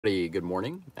Good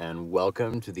morning and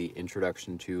welcome to the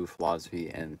Introduction to Philosophy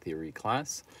and Theory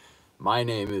class. My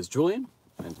name is Julian,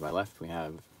 and to my left we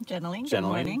have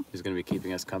Jenneline, who's going to be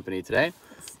keeping us company today.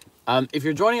 If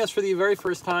you're joining us for the very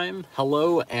first time,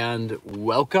 hello and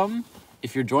welcome.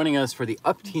 If you're joining us for the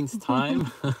upteenth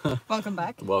time, welcome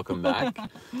back. Welcome back.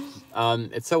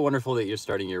 It's so wonderful that you're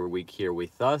starting your week here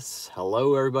with us.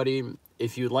 Hello, everybody.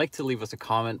 If you'd like to leave us a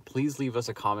comment, please leave us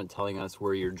a comment telling us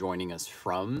where you're joining us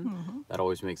from. That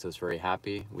always makes us very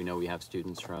happy. We know we have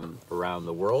students from around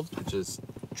the world, which is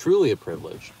truly a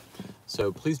privilege.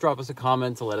 So please drop us a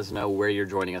comment to let us know where you're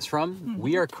joining us from.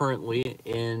 We are currently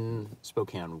in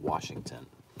Spokane, Washington.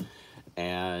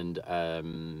 And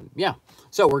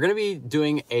so we're going to be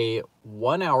doing a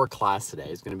 1-hour class today.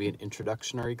 It's going to be an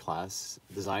introductory class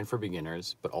designed for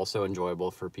beginners, but also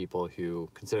enjoyable for people who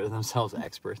consider themselves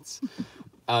experts.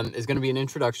 It's going to be an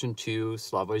introduction to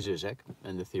Slavoj Žižek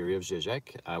and the theory of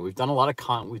Žižek. We've done a lot of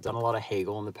Kant, we've done a lot of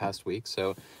Hegel in the past week,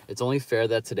 so it's only fair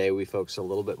that today we focus a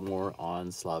little bit more on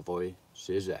Slavoj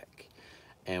Žižek.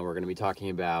 And we're going to be talking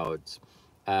about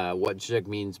what Žižek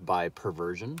means by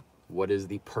perversion. What is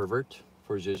the pervert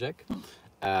for Žižek?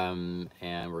 And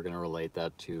we're going to relate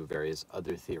that to various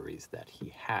other theories that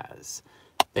he has.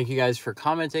 Thank you guys for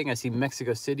commenting. I see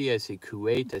Mexico City, I see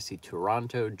Kuwait, I see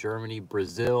Toronto, Germany,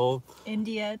 Brazil,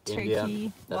 India,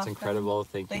 Turkey. That's incredible.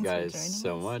 Thanks you guys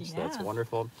so much. Yeah. That's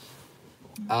wonderful.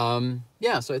 So I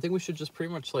think we should just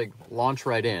pretty much like launch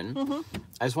right in.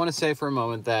 I just want to say for a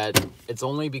moment that it's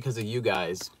only because of you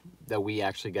guys that we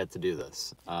actually get to do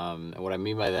this. And what I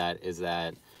mean by that is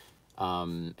that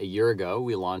a year ago,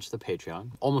 we launched the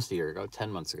Patreon, almost a year ago, 10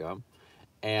 months ago.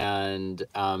 And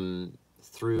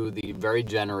through the very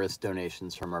generous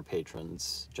donations from our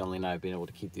patrons, Jenneline and I have been able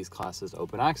to keep these classes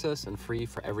open access and free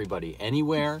for everybody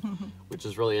anywhere, which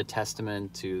is really a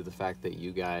testament to the fact that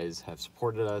you guys have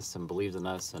supported us and believed in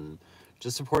us and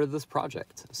just supported this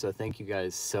project. So thank you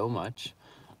guys so much.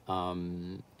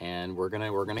 And we're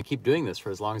gonna keep doing this for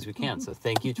as long as we can. So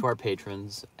thank you to our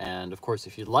patrons. And of course,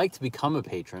 if you'd like to become a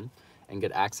patron and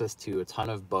get access to a ton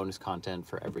of bonus content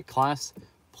for every class,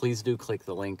 please do click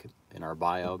the link in our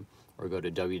bio or go to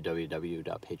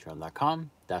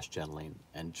www.patreon.com/Jenneline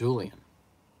and Julian.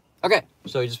 Okay,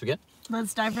 so we just begin?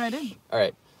 Let's dive right in. All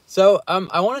right. So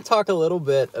I want to talk a little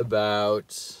bit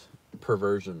about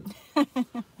perversion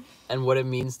and what it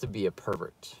means to be a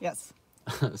pervert. Yes.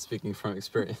 Speaking from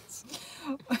experience.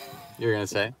 You're gonna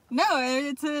say? No,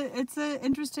 it's a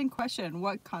interesting question.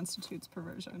 What constitutes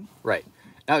perversion? Right.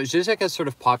 Now, Žižek has sort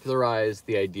of popularized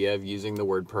the idea of using the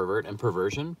word pervert and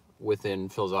perversion within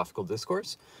philosophical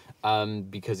discourse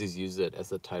because he's used it as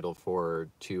the title for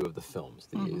 2 of the films,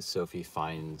 the Sophie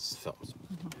Fiennes films.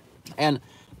 And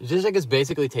Žižek is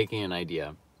basically taking an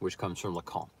idea which comes from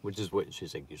Lacan, which is what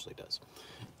Žižek usually does.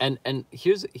 And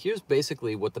here's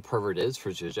basically what the pervert is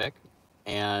for Žižek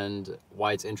and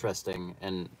why it's interesting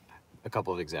and a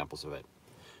couple of examples of it.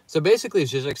 So basically,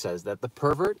 Žižek says that the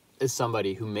pervert is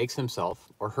somebody who makes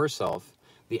himself or herself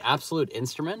the absolute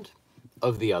instrument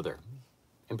of the other,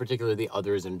 in particular the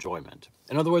other's enjoyment.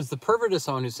 In other words, the pervert is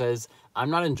someone who says, I'm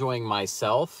not enjoying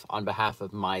myself on behalf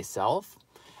of myself.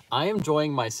 I am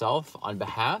enjoying myself on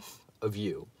behalf of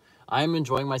you. I am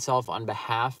enjoying myself on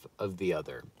behalf of the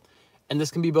other. And this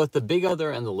can be both the big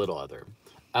other and the little other.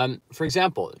 For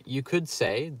example, you could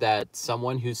say that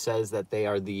someone who says that they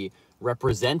are the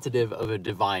representative of a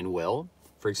divine will,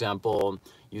 for example,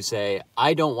 you say,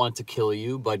 I don't want to kill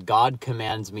you, but God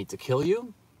commands me to kill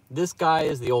you. This guy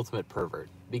is the ultimate pervert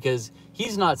because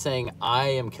he's not saying, I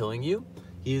am killing you.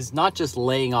 He's not just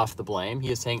laying off the blame.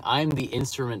 He is saying, I'm the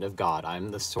instrument of God.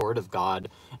 I'm the sword of God,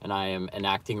 and I am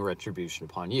enacting retribution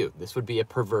upon you. This would be a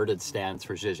perverted stance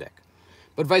for Žižek.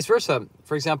 But vice versa,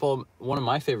 for example, one of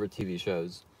my favorite TV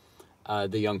shows,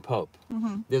 The Young Pope.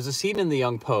 There's a scene in The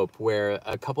Young Pope where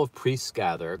a couple of priests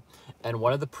gather, and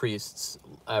one of the priests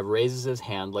raises his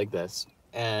hand like this,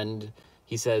 and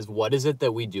he says, what is it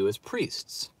that we do as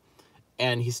priests?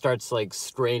 And he starts like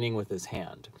straining with his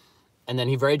hand. And then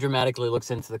he very dramatically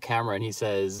looks into the camera and he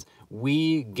says,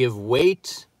 we give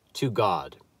weight to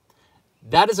God.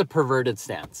 That is a perverted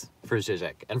stance for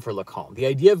Žižek and for Lacan. The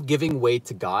idea of giving weight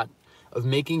to God, of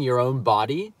making your own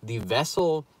body the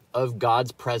vessel of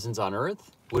God's presence on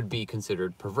earth, would be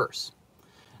considered perverse.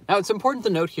 Now, it's important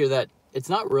to note here that it's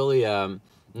not really a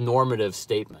normative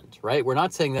statement, right? We're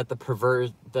not saying that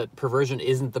that perversion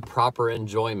isn't the proper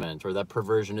enjoyment or that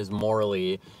perversion is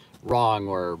morally wrong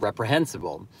or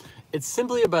reprehensible. It's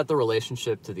simply about the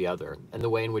relationship to the other and the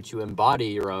way in which you embody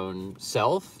your own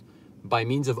self by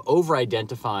means of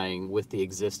over-identifying with the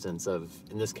existence of,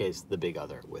 in this case, the big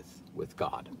other, with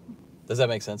God. Does that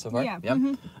make sense so far? Yeah.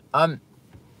 Yeah.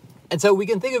 And so we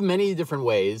can think of many different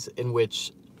ways in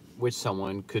which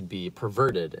someone could be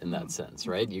perverted in that sense,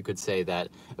 right? You could say that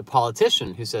a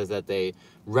politician who says that they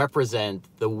represent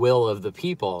the will of the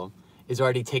people is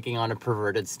already taking on a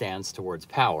perverted stance towards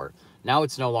power. Now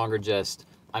it's no longer just,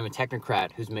 I'm a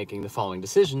technocrat who's making the following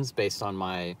decisions based on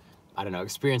my, I don't know,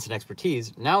 experience and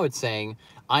expertise. Now it's saying,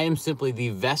 I am simply the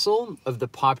vessel of the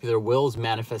popular will's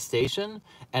manifestation,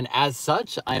 and as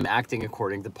such, I am acting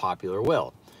according to popular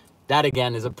will. That,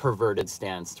 again, is a perverted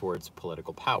stance towards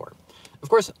political power. Of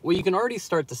course, what you can already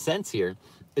start to sense here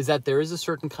is that there is a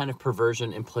certain kind of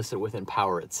perversion implicit within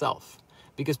power itself.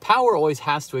 Because power always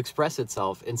has to express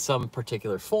itself in some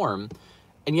particular form,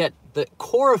 and yet the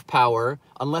core of power,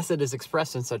 unless it is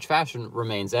expressed in such fashion,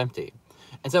 remains empty.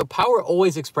 And so power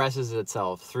always expresses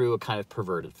itself through a kind of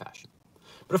perverted fashion.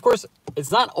 But of course,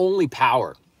 it's not only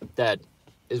power that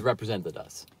is represented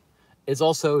us. It's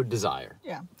also desire.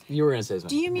 Yeah. You were going to say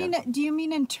something. Do you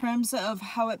mean in terms of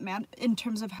how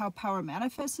how power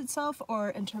manifests itself, or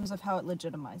in terms of how it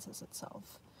legitimizes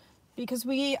itself? Because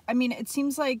it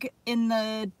seems like in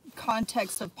the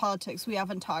context of politics, we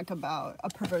often talk about a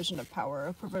perversion of power,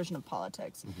 a perversion of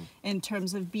politics, in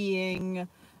terms of being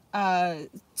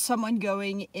someone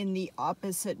going in the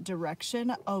opposite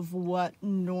direction of what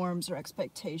norms or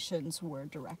expectations were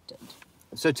directed.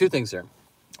 So two things there,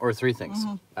 or three things.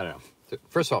 I don't know.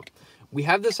 First of all, we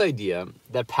have this idea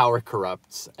that power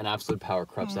corrupts and absolute power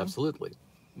corrupts absolutely.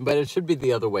 But it should be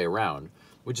the other way around,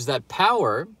 which is that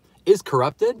power is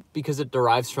corrupted because it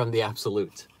derives from the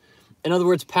absolute. In other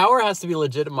words, power has to be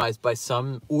legitimized by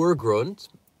some Urgrund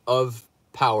of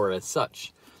power as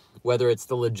such. Whether it's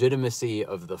the legitimacy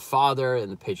of the father in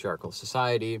the patriarchal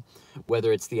society,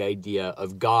 whether it's the idea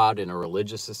of God in a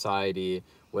religious society,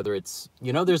 whether it's,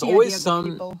 there's always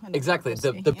some, exactly,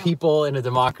 the people in a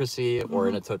democracy or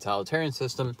in a totalitarian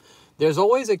system, there's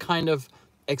always a kind of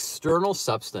external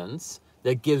substance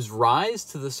that gives rise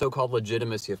to the so-called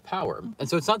legitimacy of power. And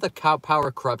so it's not that power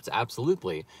corrupts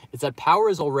absolutely, it's that power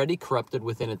is already corrupted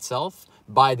within itself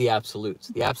by the absolute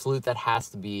that has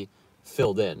to be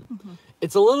filled in.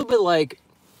 It's a little bit like,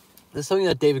 there's something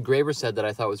that David Graeber said that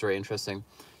I thought was very interesting.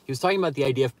 He was talking about the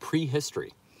idea of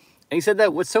prehistory. And he said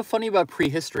that what's so funny about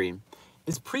prehistory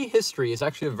is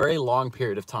actually a very long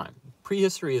period of time.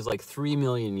 Prehistory is like 3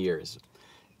 million years.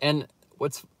 And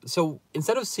so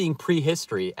instead of seeing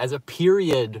prehistory as a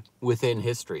period within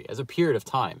history, as a period of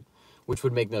time, which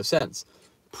would make no sense,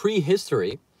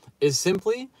 prehistory is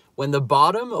simply when the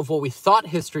bottom of what we thought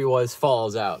history was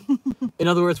falls out. In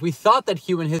other words, we thought that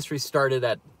human history started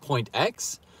at point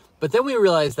X, but then we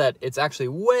realized that it's actually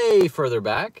way further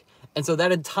back. And so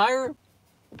that entire...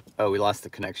 Oh, we lost the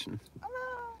connection.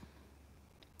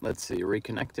 Let's see,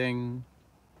 reconnecting.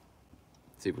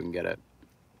 Let's see if we can get it.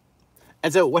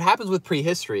 And so what happens with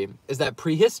prehistory is that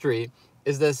prehistory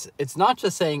is this, it's not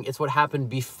just saying it's what happened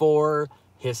before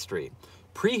history.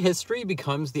 Prehistory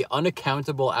becomes the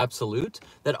unaccountable absolute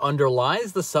that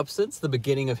underlies the substance, the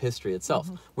beginning of history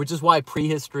itself, which is why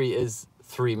prehistory is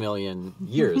 3 million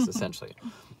years, essentially.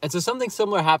 And so something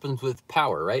similar happens with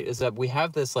power, right? Is that we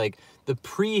have this, like, the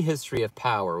prehistory of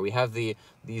power. We have the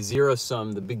zero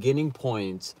sum, the beginning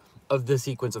point of the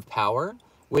sequence of power,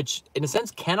 which in a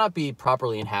sense cannot be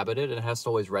properly inhabited and has to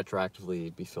always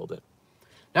retroactively be filled in.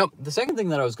 Now, the second thing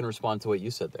that I was going to respond to what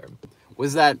you said there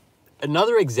was that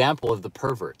another example of the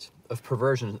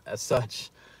perversion as such,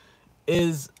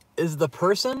 is the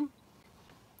person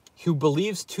who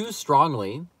believes too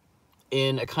strongly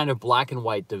in a kind of black and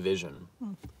white division.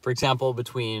 For example,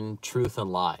 between truth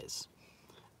and lies.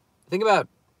 Think about,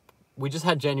 we just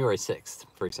had January 6th,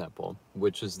 for example,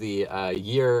 which was the a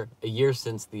year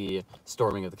since the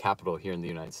storming of the Capitol here in the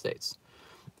United States.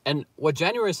 And what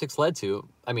January 6th led to,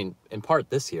 I mean, in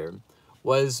part this year,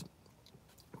 was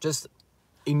just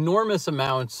enormous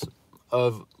amounts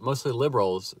of mostly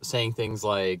liberals saying things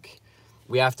like,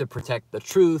 we have to protect the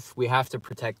truth, we have to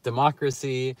protect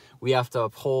democracy, we have to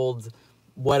uphold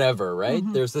whatever, right?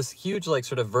 There's this huge, like,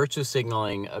 sort of virtue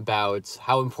signaling about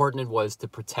how important it was to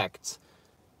protect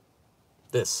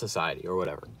this society or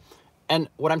whatever. And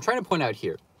what I'm trying to point out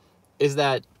here is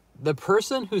that the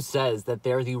person who says that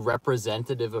they're the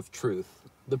representative of truth,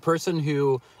 the person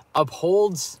who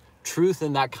upholds truth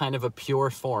in that kind of a pure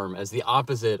form as the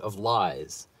opposite of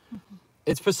lies,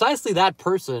 it's precisely that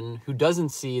person who doesn't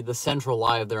see the central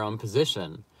lie of their own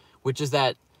position, which is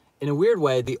that, in a weird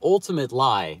way, the ultimate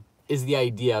lie is the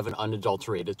idea of an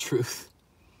unadulterated truth.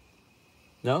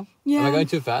 No? Yeah. Am I going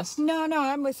too fast? No,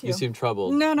 I'm with you. You seem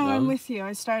troubled. No, I'm with you.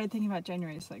 I started thinking about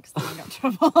January 6th and I got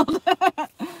troubled.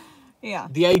 Yeah.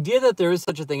 The idea that there is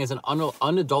such a thing as an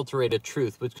unadulterated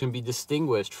truth which can be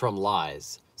distinguished from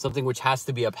lies, something which has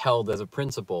to be upheld as a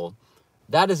principle,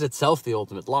 that is itself the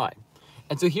ultimate lie.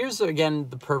 And so here's again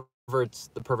the pervert's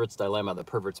dilemma, the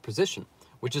pervert's position,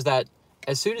 which is that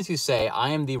as soon as you say, I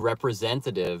am the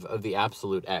representative of the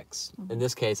absolute X, in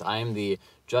this case, I am the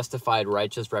justified,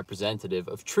 righteous representative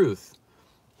of truth,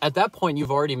 at that point,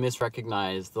 you've already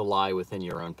misrecognized the lie within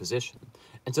your own position.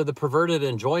 And so the perverted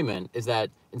enjoyment is that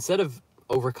instead of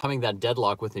overcoming that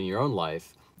deadlock within your own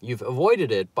life, you've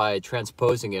avoided it by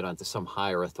transposing it onto some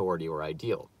higher authority or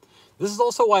ideal. This is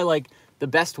also why, like, the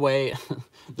best way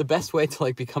to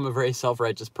like become a very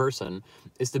self-righteous person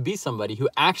is to be somebody who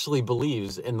actually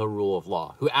believes in the rule of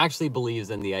law, who actually believes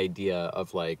in the idea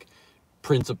of like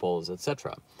principles,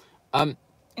 etc.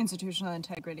 Institutional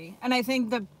integrity. And I think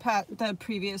the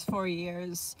previous 4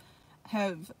 years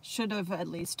should have at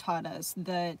least taught us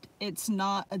that it's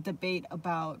not a debate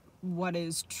about what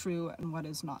is true and what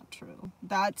is not true.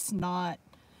 That's not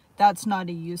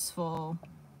a useful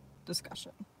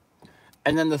discussion.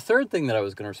 And then the third thing that I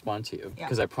was going to respond to you,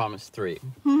 because I promised 3,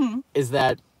 is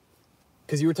that,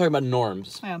 because you were talking about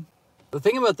norms. Yeah. The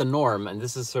thing about the norm, and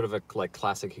this is sort of a like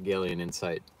classic Hegelian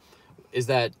insight, is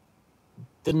that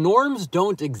the norms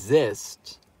don't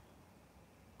exist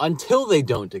until they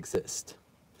don't exist.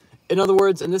 In other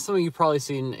words, and this is something you've probably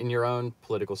seen in your own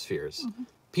political spheres,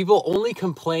 people only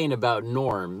complain about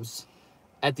norms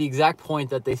at the exact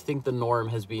point that they think the norm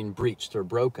has been breached or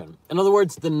broken. In other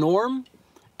words, the norm,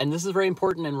 and this is very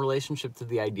important in relationship to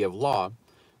the idea of law,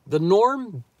 the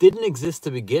norm didn't exist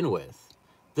to begin with.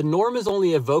 The norm is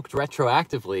only evoked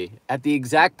retroactively at the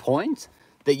exact point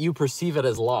that you perceive it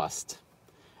as lost.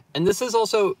 And this is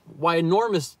also why a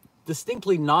norm is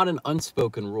distinctly not an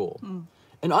unspoken rule.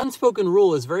 An unspoken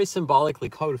rule is very symbolically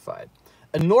codified.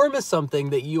 A norm is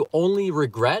something that you only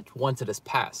regret once it has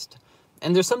passed.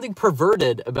 And there's something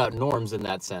perverted about norms in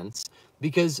that sense,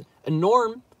 because a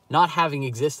norm not having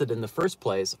existed in the first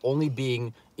place, only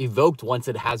being evoked once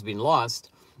it has been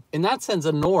lost, in that sense,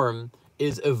 a norm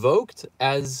is evoked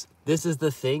as this is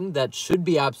the thing that should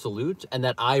be absolute and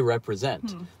that I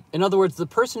represent. In other words, the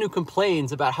person who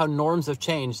complains about how norms have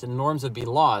changed and norms have been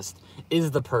lost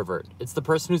is the pervert. It's the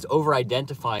person who's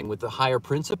over-identifying with the higher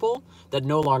principle that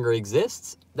no longer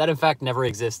exists, that in fact never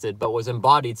existed, but was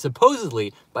embodied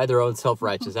supposedly by their own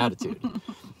self-righteous attitude.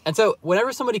 And so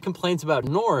whenever somebody complains about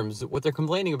norms, what they're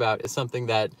complaining about is something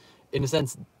that, in a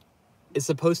sense, is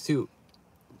supposed to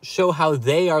show how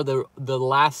they are the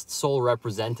last sole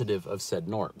representative of said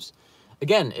norms.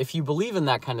 Again, if you believe in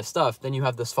that kind of stuff, then you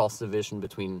have this false division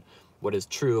between what is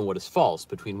true and what is false,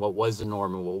 between what was the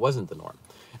norm and what wasn't the norm.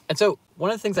 And so one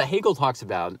of the things that Hegel talks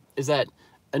about is that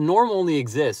a norm only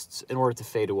exists in order to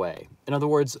fade away. In other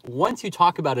words, once you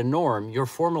talk about a norm, you're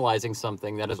formalizing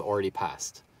something that has already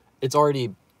passed. It's already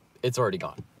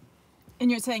gone. And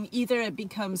you're saying either it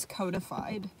becomes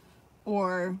codified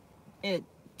or it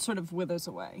sort of withers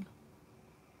away.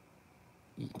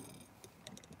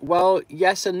 Well,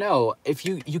 yes and no. If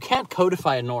you can't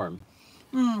codify a norm.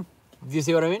 Do you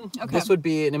see what I mean? Okay. This would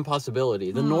be an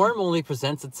impossibility. The norm only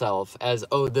presents itself as,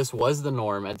 oh, this was the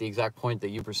norm at the exact point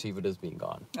that you perceive it as being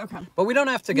gone. Okay. But we don't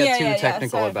have to get too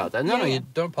technical sorry. about that. No, you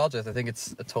don't apologize. I think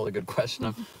it's a totally good question.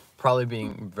 I'm probably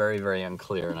being very, very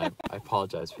unclear, and I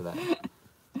apologize for that.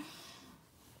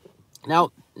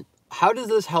 Now, how does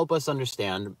this help us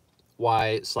understand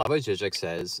why Slavoj Žižek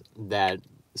says that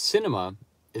cinema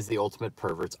is the ultimate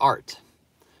pervert's art?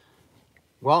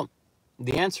 Well,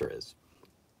 the answer is,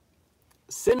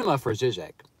 cinema for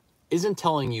Žižek isn't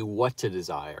telling you what to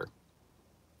desire.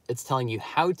 It's telling you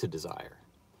how to desire.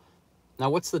 Now,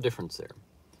 what's the difference there?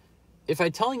 If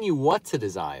I'm telling you what to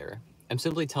desire, I'm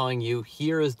simply telling you,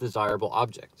 here is desirable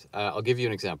object. I'll give you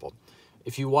an example.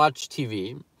 If you watch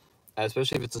TV,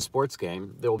 especially if it's a sports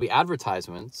game, there will be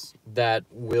advertisements that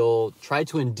will try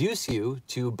to induce you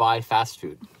to buy fast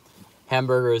food.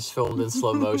 Hamburgers filmed in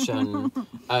slow motion.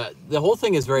 The whole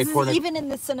thing is very pornographic. Even in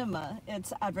the cinema,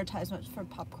 it's advertisements for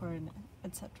popcorn,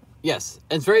 etc. Yes,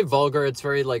 and it's very vulgar. It's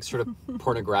very like sort of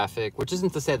pornographic, which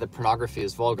isn't to say that pornography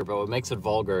is vulgar, but what makes it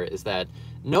vulgar is that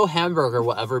no hamburger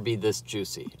will ever be this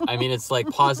juicy. I mean, it's like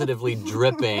positively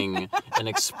dripping and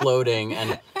exploding,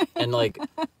 and like,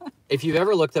 if you've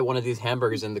ever looked at one of these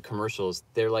hamburgers in the commercials,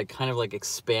 they're like kind of like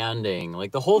expanding.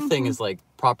 Like the whole thing is like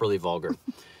properly vulgar,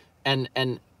 and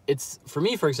it's, for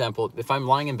me, for example, if I'm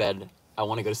lying in bed, I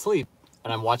want to go to sleep,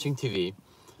 and I'm watching TV,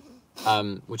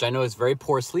 which I know is very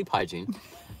poor sleep hygiene,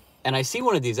 and I see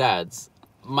one of these ads,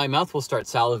 my mouth will start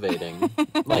salivating.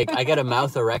 Like, I get a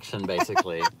mouth erection,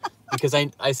 basically, because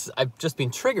I've just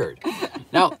been triggered.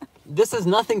 Now, this has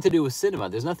nothing to do with cinema.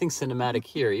 There's nothing cinematic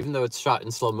here, even though it's shot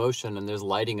in slow motion and there's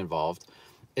lighting involved.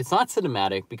 It's not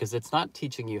cinematic because it's not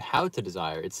teaching you how to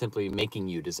desire. It's simply making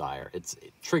you desire. It's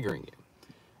triggering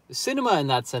you. Cinema in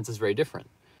that sense is very different.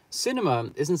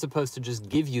 Cinema isn't supposed to just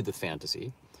give you the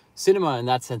fantasy. Cinema in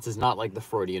that sense is not like the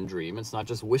Freudian dream. It's not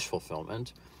just wish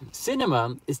fulfillment.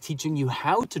 Cinema is teaching you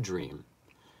how to dream.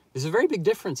 There's a very big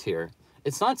difference here.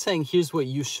 It's not saying here's what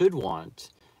you should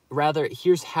want. Rather,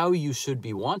 here's how you should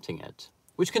be wanting it,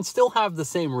 which can still have the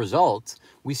same result.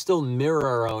 We still mirror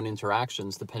our own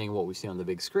interactions depending on what we see on the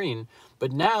big screen.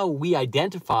 But now we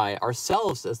identify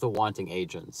ourselves as the wanting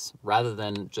agents rather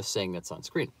than just saying it's on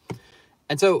screen.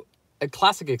 And so a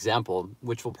classic example,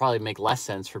 which will probably make less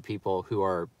sense for people who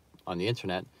are on the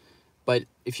internet, but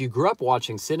if you grew up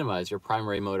watching cinema as your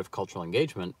primary mode of cultural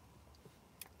engagement,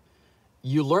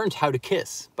 you learned how to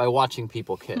kiss by watching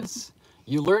people kiss.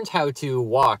 You learned how to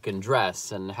walk and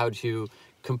dress and how to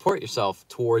comport yourself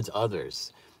towards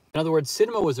others. In other words,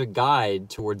 cinema was a guide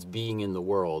towards being in the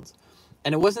world.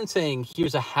 And it wasn't saying,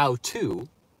 here's a how-to,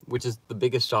 which is the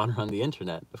biggest genre on the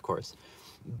internet, of course.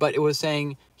 But it was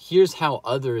saying, here's how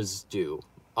others do.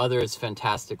 Others,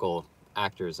 fantastical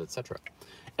actors, etc.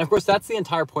 And of course, that's the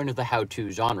entire point of the how-to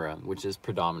genre, which is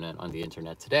predominant on the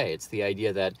internet today. It's the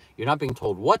idea that you're not being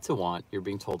told what to want, you're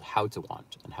being told how to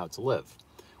want and how to live.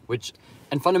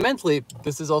 And fundamentally,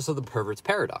 this is also the pervert's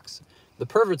paradox. The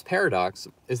pervert's paradox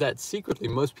is that secretly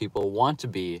most people want to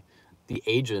be the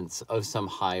agents of some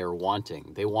higher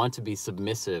wanting. They want to be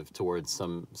submissive towards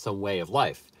some way of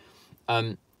life.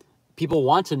 People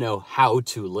want to know how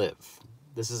to live.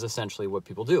 This is essentially what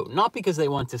people do. Not because they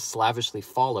want to slavishly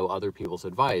follow other people's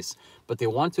advice, but they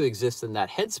want to exist in that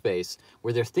headspace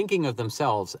where they're thinking of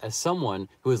themselves as someone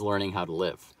who is learning how to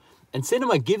live. And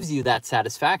cinema gives you that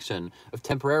satisfaction of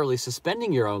temporarily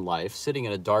suspending your own life, sitting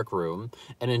in a dark room,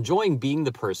 and enjoying being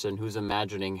the person who's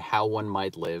imagining how one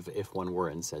might live if one were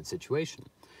in said situation.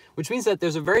 Which means that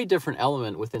there's a very different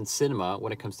element within cinema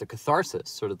when it comes to catharsis,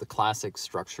 sort of the classic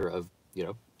structure of,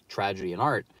 tragedy and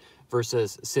art,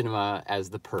 versus cinema as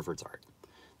the pervert's art.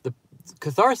 The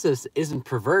catharsis isn't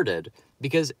perverted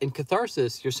because in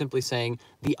catharsis, you're simply saying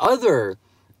the other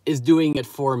is doing it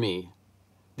for me.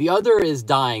 The other is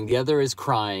dying, the other is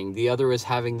crying, the other is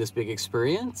having this big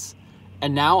experience,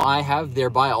 and now I have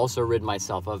thereby also rid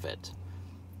myself of it.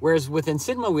 Whereas within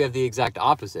cinema, we have the exact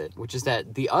opposite, which is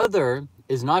that the other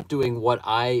is not doing what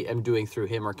I am doing through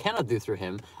him or cannot do through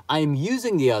him. I am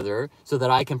using the other so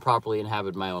that I can properly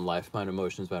inhabit my own life, my own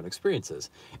emotions, my own experiences.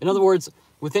 In other words,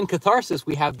 within catharsis,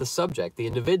 we have the subject, the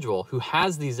individual, who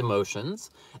has these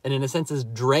emotions and in a sense is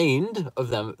drained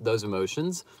of those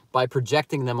emotions by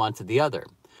projecting them onto the other.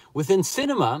 Within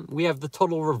cinema, we have the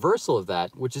total reversal of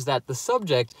that, which is that the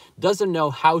subject doesn't know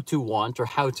how to want or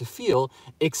how to feel,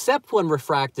 except when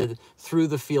refracted through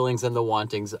the feelings and the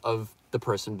wantings of the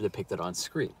person depicted on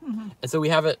screen. Mm-hmm. And so we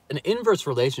have an inverse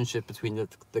relationship between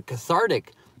the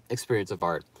cathartic experience of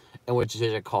art and what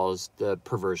Žižek calls the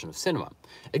perversion of cinema.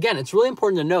 Again, it's really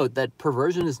important to note that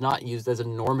perversion is not used as a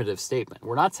normative statement.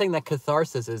 We're not saying that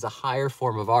catharsis is a higher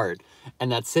form of art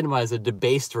and that cinema is a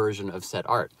debased version of said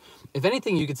art. If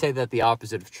anything, you could say that the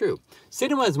opposite is true.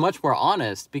 Cinema is much more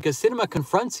honest because cinema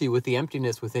confronts you with the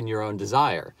emptiness within your own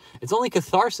desire. It's only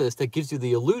catharsis that gives you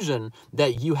the illusion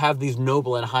that you have these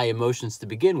noble and high emotions to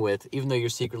begin with, even though you're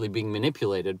secretly being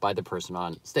manipulated by the person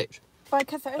on stage. By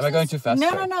catharsis? Am I going too fast?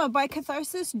 No. By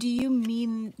catharsis, do you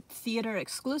mean theater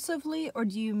exclusively, or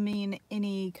do you mean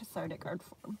any cathartic art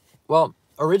form? Well,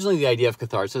 originally the idea of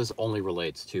catharsis only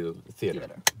relates to theater.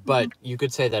 But you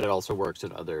could say that it also works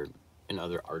in other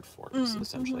art forms,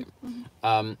 essentially.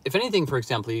 If anything, for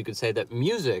example, you could say that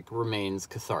music remains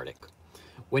cathartic.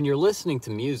 When you're listening to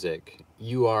music,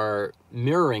 you are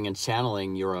mirroring and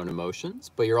channeling your own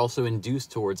emotions, but you're also induced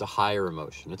towards a higher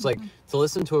emotion. It's like to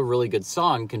listen to a really good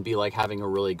song can be like having a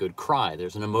really good cry.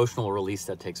 There's an emotional release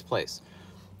that takes place.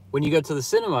 When you go to the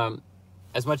cinema,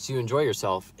 as much as you enjoy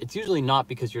yourself, it's usually not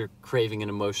because you're craving an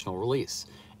emotional release.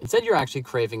 Instead, you're actually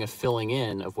craving a filling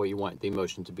in of what you want the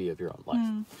emotion to be of your own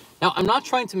life. Now, I'm not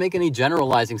trying to make any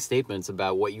generalizing statements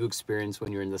about what you experience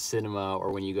when you're in the cinema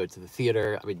or when you go to the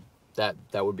theater. I mean, that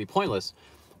would be pointless.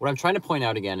 What I'm trying to point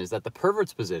out again is that the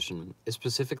pervert's position is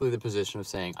specifically the position of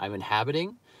saying, I'm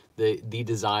inhabiting the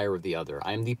desire of the other.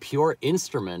 I am the pure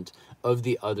instrument of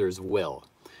the other's will.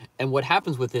 And what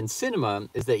happens within cinema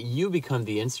is that you become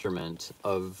the instrument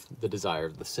of the desire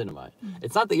of the cinema.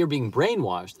 It's not that you're being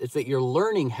brainwashed, it's that you're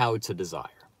learning how to desire.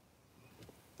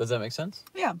 Does that make sense?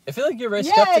 Yeah. I feel like you're very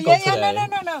skeptical today.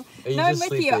 No, I'm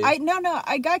with you.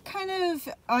 I got kind of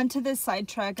onto this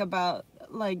sidetrack about,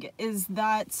 like, is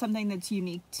that something that's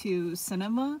unique to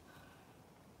cinema?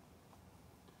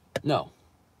 No.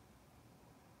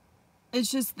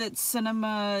 It's just that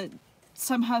cinema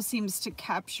somehow seems to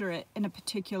capture it in a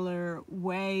particular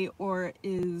way, or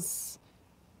is,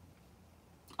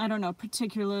 I don't know,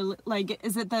 particularly, like,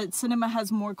 is it that cinema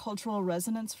has more cultural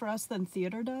resonance for us than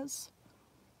theater does?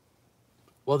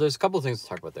 Well, there's a couple of things to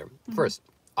talk about there. First,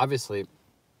 obviously,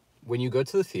 when you go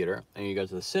to the theater and you go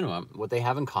to the cinema, what they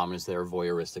have in common is their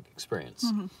voyeuristic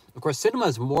experience. Of course, cinema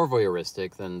is more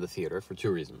voyeuristic than the theater for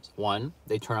two reasons. One,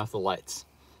 they turn off the lights.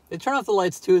 They turn off the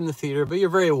lights too in the theater, but you're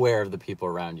very aware of the people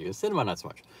around you. In cinema, not so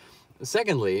much.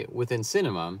 Secondly, within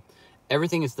cinema,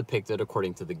 everything is depicted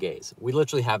according to the gaze. We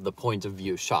literally have the point of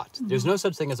view shot. There's no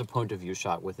such thing as a point of view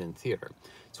shot within theater.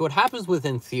 So what happens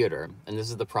within theater, and this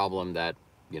is the problem that,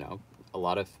 you know, a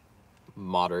lot of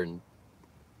modern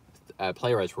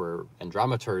playwrights and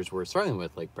dramaturgs were starting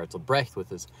with, like Bertolt Brecht with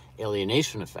his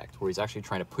alienation effect, where he's actually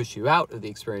trying to push you out of the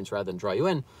experience rather than draw you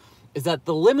in, is that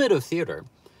the limit of theater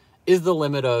is the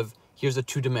limit of, here's a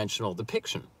two-dimensional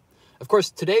depiction. Of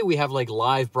course, today we have like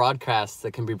live broadcasts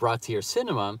that can be brought to your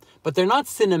cinema, but they're not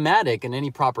cinematic in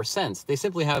any proper sense. They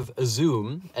simply have a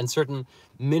zoom and certain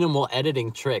minimal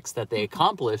editing tricks that they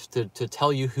accomplish to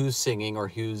tell you who's singing or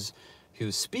who's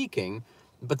speaking,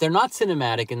 but they're not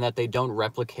cinematic in that they don't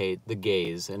replicate the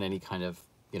gaze in any kind of,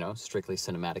 you know, strictly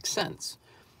cinematic sense.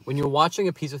 When you're watching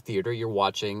a piece of theater, you're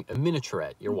watching a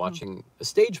miniaturette, you're watching a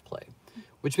stage play,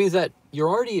 which means that you're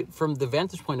already, from the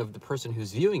vantage point of the person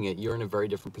who's viewing it, you're in a very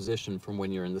different position from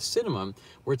when you're in the cinema,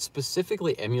 where it's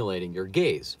specifically emulating your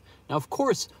gaze. Now, of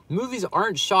course, movies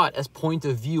aren't shot as point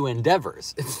of view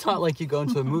endeavors. It's not like you go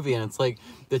into a movie and it's like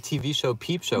the TV show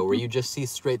Peep Show, where you just see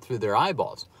straight through their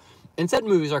eyeballs. Instead,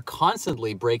 movies are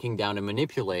constantly breaking down and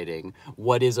manipulating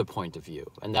what is a point of view.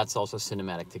 And that's also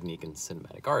cinematic technique and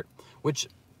cinematic art, which,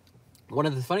 one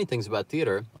of the funny things about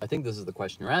theater, I think this is the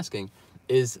question you're asking,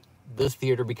 is, does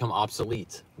theater become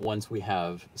obsolete once we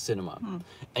have cinema?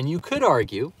 And you could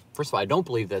argue, first of all, I don't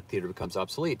believe that theater becomes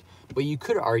obsolete, but you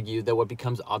could argue that what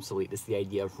becomes obsolete is the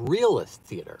idea of realist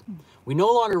theater. We no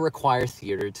longer require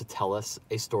theater to tell us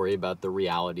a story about the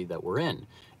reality that we're in.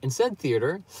 Instead,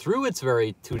 theater, through its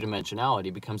very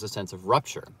two-dimensionality, becomes a sense of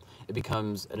rupture. It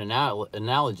becomes an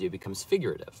analogy, it becomes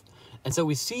figurative. And so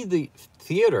we see the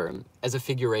theater as a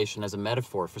figuration, as a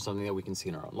metaphor for something that we can see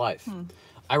in our own life.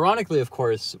 Ironically, of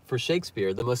course, for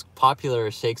Shakespeare, the most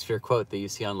popular Shakespeare quote that you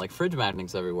see on like fridge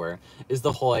magnets everywhere is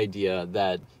the whole idea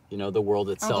that, you know, the world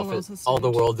itself is all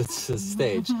the world is a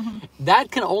stage.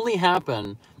 That can only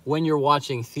happen when you're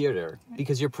watching theater,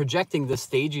 because you're projecting the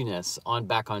staginess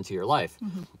back onto your life.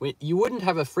 You wouldn't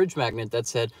have a fridge magnet that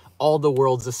said, all the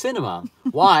world's a cinema.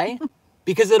 Why?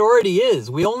 Because it already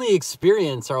is. We only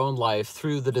experience our own life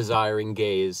through the desiring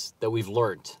gaze that we've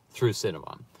learnt through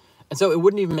cinema. And so it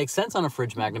wouldn't even make sense on a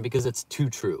fridge magnet because it's too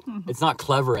true. It's not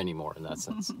clever anymore in that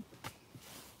sense.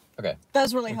 Okay. That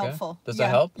was really helpful. Does that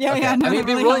help? Yeah, okay. yeah. No, I mean, it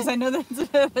really helps. I know that's a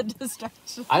bit of a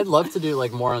distraction. I'd love to do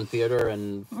like more on theater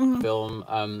and film.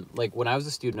 Like when I was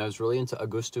a student, I was really into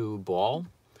Auguste Boal,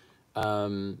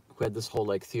 who had this whole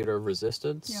like theater of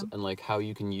resistance and like how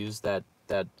you can use that.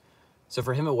 So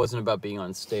for him, it wasn't about being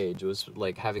on stage. It was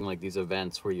like having like these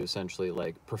events where you essentially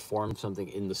like performed something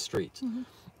in the street.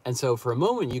 And so for a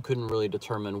moment, you couldn't really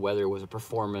determine whether it was a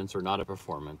performance or not a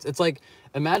performance. It's like,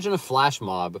 imagine a flash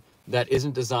mob that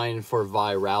isn't designed for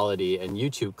virality and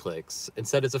YouTube clicks.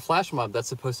 Instead, it's a flash mob that's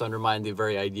supposed to undermine the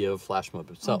very idea of flash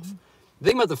mob itself. The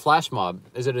thing about the flash mob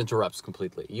is it interrupts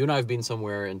completely. You and I have been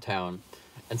somewhere in town,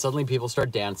 and suddenly people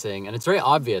start dancing, and it's very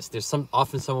obvious. There's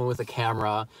often someone with a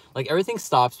camera. Like, everything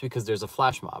stops because there's a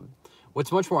flash mob.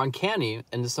 What's much more uncanny,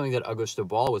 and this is something that Auguste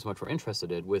Boal was much more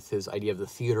interested in with his idea of the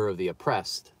theater of the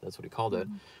oppressed, that's what he called it,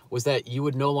 was that you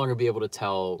would no longer be able to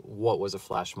tell what was a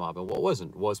flash mob and what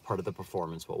wasn't, what was part of the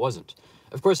performance, what wasn't.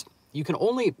 Of course, you can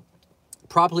only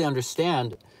properly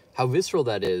understand how visceral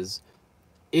that is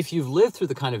if you've lived through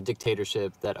the kind of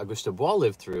dictatorship that Auguste Boal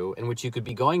lived through, in which you could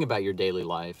be going about your daily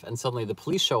life and suddenly the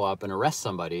police show up and arrest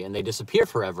somebody and they disappear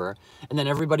forever, and then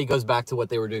everybody goes back to what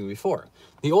they were doing before.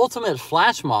 The ultimate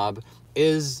flash mob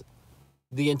is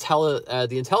the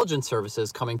intelligence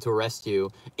services coming to arrest you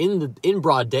in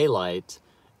broad daylight,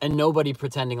 and nobody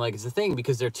pretending like it's a thing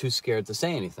because they're too scared to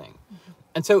say anything.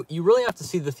 And so you really have to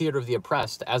see the theater of the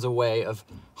oppressed as a way of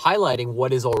highlighting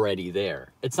what is already there.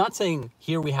 It's not saying,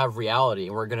 here we have reality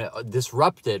and we're going to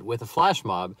disrupt it with a flash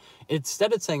mob.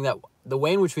 Instead, it's saying that the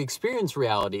way in which we experience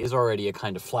reality is already a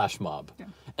kind of flash mob.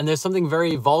 And there's something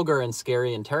very vulgar and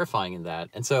scary and terrifying in that.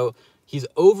 And so he's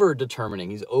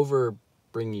over-determining, he's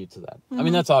over-bringing you to that. I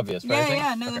mean, that's obvious, right?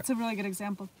 Yeah, no, that's a really good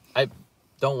example. I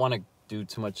don't want to do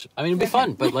too much. I mean, it'd be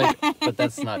fun, but like, but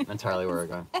that's not entirely where we're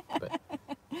going. But.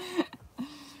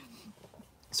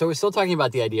 So we're still talking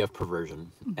about the idea of perversion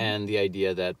and the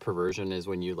idea that perversion is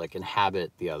when you like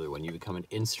inhabit the other, when you become an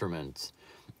instrument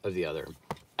of the other.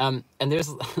 And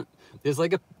there's there's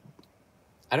like a,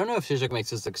 I don't know if Žižek makes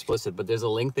this explicit, but there's a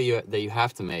link that you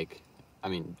have to make, I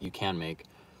mean, you can make,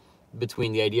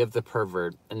 between the idea of the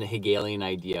pervert and the Hegelian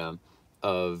idea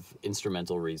of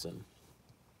instrumental reason.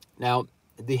 Now,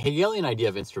 the Hegelian idea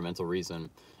of instrumental reason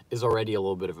is already a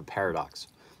little bit of a paradox,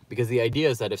 because the idea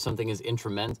is that if something is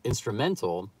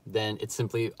instrumental, then it's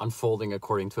simply unfolding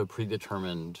according to a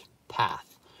predetermined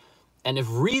path. And if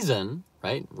reason,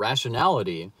 right,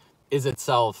 rationality, is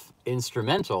itself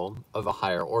instrumental of a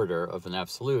higher order, of an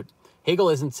absolute, Hegel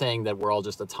isn't saying that we're all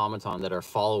just automaton that are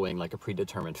following like a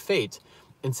predetermined fate.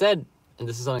 Instead, and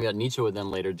this is something that Nietzsche would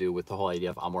then later do with the whole idea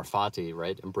of amor fati,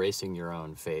 right, embracing your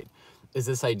own fate, is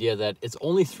this idea that it's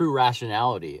only through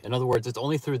rationality, in other words, it's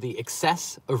only through the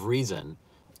excess of reason,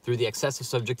 through the excess of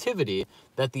subjectivity,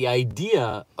 that the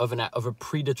idea of a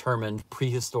predetermined,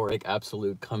 prehistoric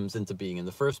absolute comes into being in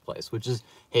the first place, which is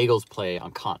Hegel's play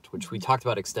on Kant, which we talked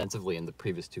about extensively in the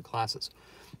previous 2 classes.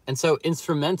 And so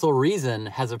instrumental reason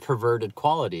has a perverted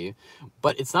quality,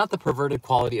 but it's not the perverted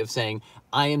quality of saying,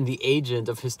 I am the agent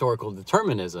of historical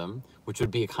determinism, which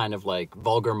would be a kind of like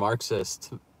vulgar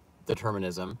Marxist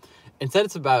determinism. Instead,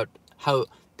 it's about how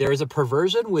there is a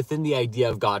perversion within the idea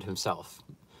of God himself.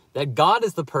 That God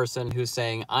is the person who's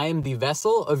saying, I am the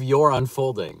vessel of your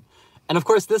unfolding. And of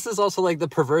course, this is also like the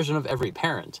perversion of every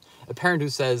parent. A parent who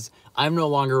says, I'm no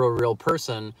longer a real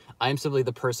person. I'm simply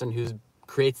the person who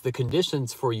creates the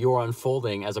conditions for your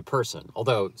unfolding as a person.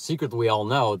 Although secretly we all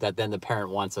know that then the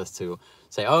parent wants us to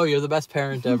say, oh, you're the best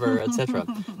parent ever, etc.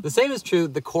 The same is true,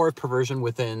 the core of perversion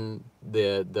within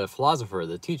the philosopher,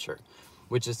 the teacher,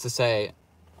 which is to say,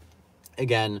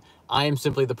 again, I am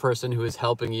simply the person who is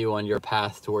helping you on your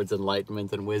path towards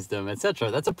enlightenment and wisdom,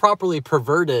 etc. That's a properly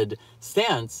perverted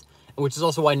stance, which is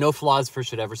also why no philosopher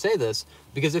should ever say this,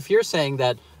 because if you're saying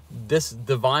that this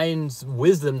divine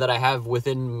wisdom that I have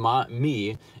within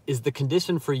me is the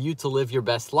condition for you to live your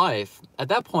best life, at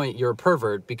that point you're a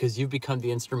pervert because you've become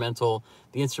the instrumental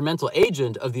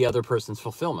agent of the other person's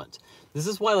fulfillment. This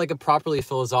is why like a properly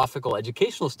philosophical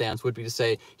educational stance would be to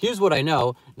say, here's what I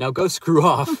know, now go screw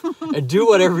off and do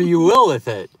whatever you will with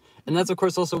it. And that's of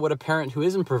course also what a parent who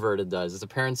isn't perverted does, is a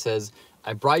parent says,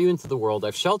 I brought you into the world,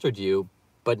 I've sheltered you,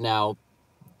 but now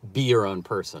be your own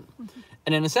person.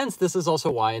 And in a sense, this is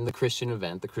also why in the Christian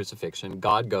event, the crucifixion,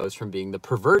 God goes from being the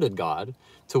perverted God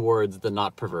towards the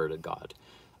not perverted God.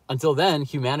 Until then,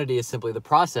 humanity is simply the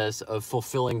process of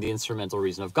fulfilling the instrumental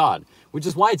reason of God, which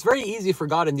is why it's very easy for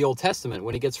God in the Old Testament,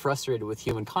 when he gets frustrated with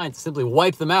humankind, to simply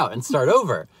wipe them out and start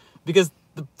over, because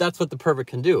that's what the pervert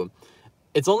can do.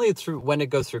 It's only through when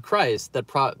it goes through Christ that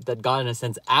God, in a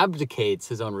sense, abdicates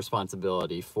his own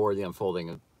responsibility for the unfolding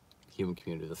of human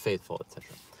community, the faithful,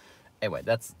 etc. Anyway,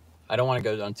 I don't want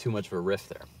to go on too much of a riff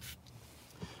there.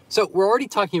 So we're already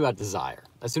talking about desire.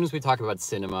 As soon as we talk about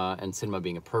cinema and cinema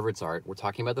being a pervert's art, we're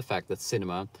talking about the fact that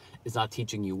cinema is not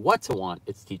teaching you what to want,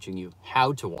 it's teaching you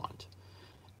how to want.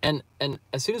 And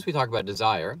as soon as we talk about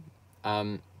desire,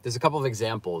 there's a couple of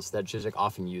examples that Žižek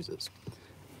often uses.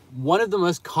 One of the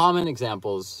most common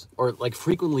examples, or like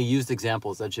frequently used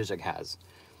examples that Žižek has,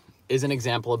 is an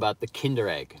example about the Kinder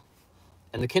Egg.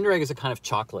 And the Kinder Egg is a kind of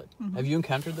chocolate. Have you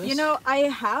encountered this? You know, I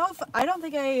have. I don't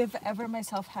think I've ever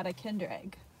myself had a Kinder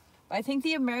Egg. But I think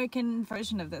the American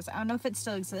version of this, I don't know if it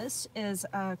still exists, is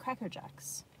Cracker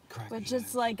Jacks. Which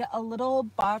is like a little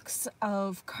box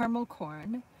of caramel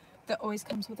corn that always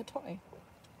comes with a toy.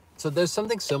 So there's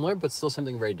something similar, but still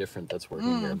something very different that's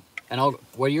working here. And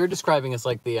what you're describing is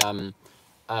like the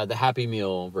Happy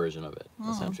Meal version of it,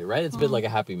 essentially, right? It's a bit like a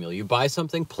Happy Meal. You buy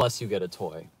something, plus you get a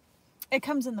toy. It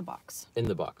comes in the box. In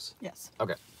the box? Yes.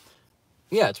 Okay.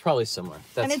 Yeah, it's probably similar.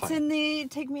 That's and it's fine. In the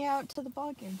Take Me Out to the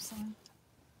Ball Game song.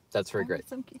 That's very great.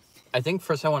 So I think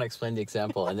first I want to explain the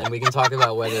example, and then we can talk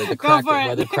about whether the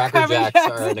Cracker Jacks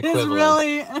are an equivalent.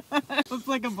 Really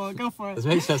applicable. Go for it. This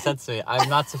makes no sense to me. I'm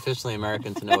not sufficiently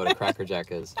American to know what a Cracker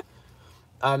Jack is.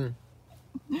 Well,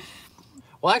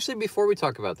 actually, before we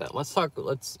talk about that, let's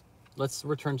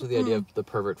return to the idea of the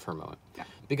pervert for a moment. Yeah.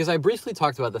 Because I briefly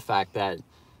talked about the fact that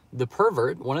the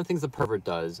pervert, one of the things the pervert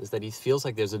does is that he feels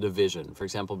like there's a division, for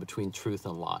example, between truth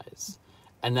and lies.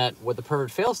 And that what the pervert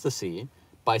fails to see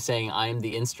by saying, I am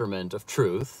the instrument of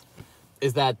truth,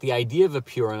 is that the idea of a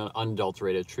pure and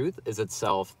unadulterated truth is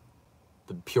itself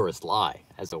the purest lie,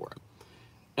 as it were.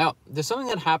 Now, there's something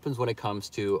that happens when it comes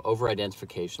to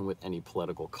over-identification with any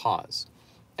political cause.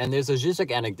 And there's a Žižek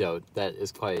anecdote that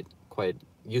is quite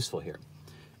useful here.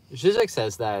 Žižek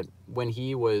says that when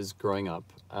he was growing up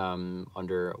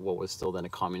under what was still then a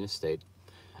communist state,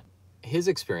 his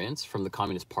experience from the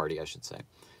Communist Party, I should say,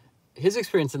 his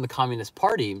experience in the Communist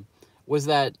Party was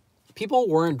that people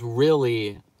weren't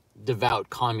really devout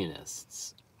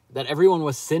communists, that everyone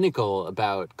was cynical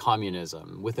about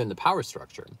communism within the power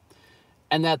structure,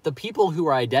 and that the people who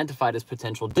were identified as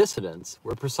potential dissidents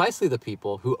were precisely the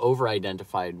people who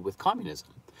over-identified with communism.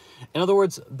 In other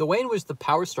words, the way in which the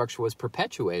power structure was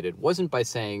perpetuated wasn't by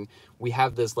saying we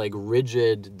have this like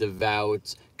rigid,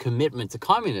 devout commitment to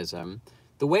communism.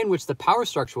 The way in which the power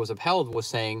structure was upheld was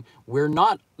saying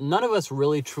none of us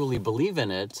really truly believe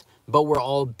in it, but we're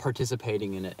all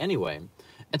participating in it anyway.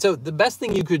 And so the best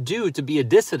thing you could do to be a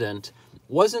dissident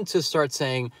wasn't to start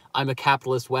saying, I'm a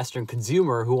capitalist Western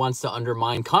consumer who wants to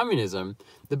undermine communism.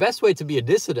 The best way to be a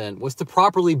dissident was to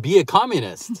properly be a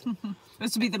communist.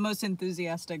 Was to be the most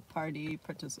enthusiastic party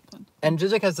participant. And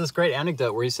Žižek has this great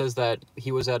anecdote where he says that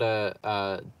he was at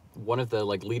one of the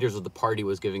like leaders of the party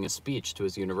was giving a speech to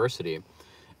his university.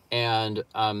 And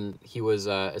he was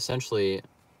essentially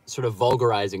sort of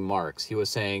vulgarizing Marx. He was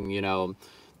saying, you know,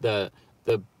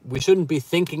 we shouldn't be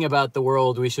thinking about the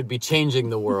world, we should be changing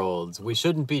the world. We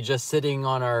shouldn't be just sitting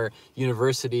on our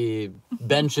university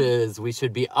benches, we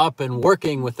should be up and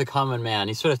working with the common man.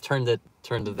 He sort of turned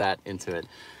that into it.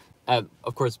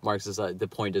 Of course, Marx is the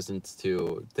point isn't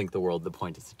to think the world, the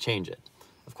point is to change it.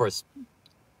 Of course,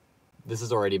 this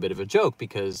is already a bit of a joke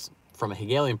because from a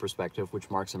Hegelian perspective, which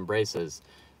Marx embraces,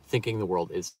 thinking the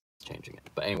world is changing it.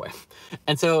 But anyway,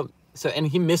 and and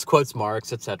he misquotes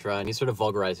Marx, etc., and he's sort of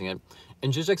vulgarizing it.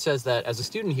 And Žižek says that as a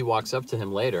student, he walks up to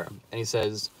him later and he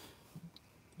says,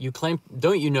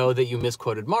 don't you know that you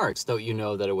misquoted Marx? Don't you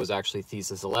know that it was actually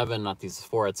thesis 11, not thesis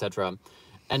 4, etc.?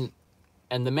 And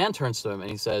the man turns to him and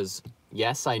he says,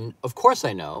 yes, of course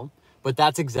I know, but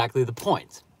that's exactly the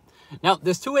point. Now,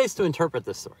 there's two ways to interpret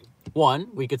this story. One,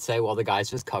 we could say, well, the guy's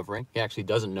just covering. He actually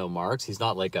doesn't know Marx. He's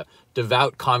not like a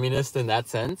devout communist in that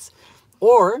sense.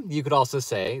 Or you could also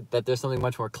say that there's something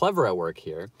much more clever at work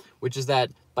here, which is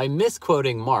that by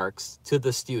misquoting Marx to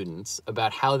the students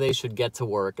about how they should get to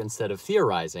work instead of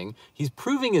theorizing, he's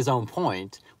proving his own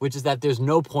point, which is that there's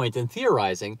no point in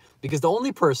theorizing because the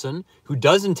only person who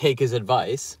doesn't take his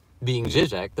advice, being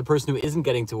Žižek, the person who isn't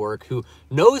getting to work, who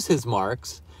knows his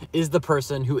Marx, is the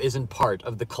person who isn't part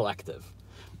of the collective.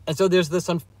 And so there's this,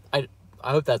 I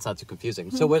hope that's not too confusing.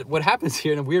 So what happens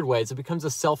here in a weird way is it becomes a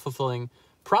self-fulfilling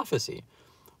prophecy,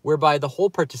 whereby the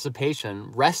whole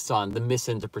participation rests on the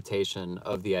misinterpretation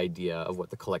of the idea of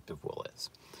what the collective will is.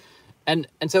 And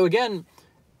so again,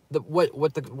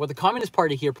 what the Communist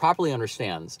Party here properly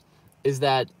understands is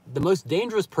that the most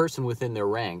dangerous person within their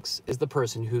ranks is the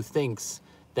person who thinks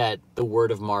that the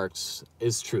word of Marx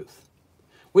is truth.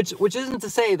 Which isn't to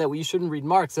say that we shouldn't read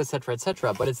Marx, etc.,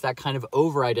 but it's that kind of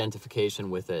over-identification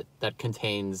with it that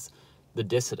contains the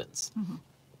dissidence. Mm-hmm.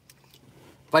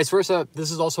 Vice versa,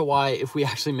 this is also why if we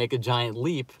actually make a giant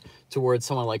leap towards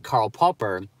someone like Karl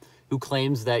Popper, who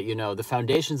claims that, you know, the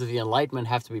foundations of the Enlightenment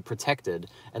have to be protected,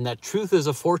 and that truth is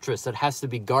a fortress that has to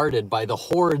be guarded by the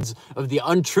hordes of the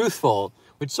untruthful,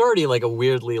 which is already like a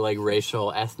weirdly like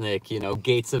racial, ethnic, you know,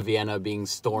 gates of Vienna being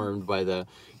stormed by the,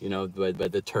 you know, by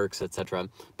the Turks, etc.,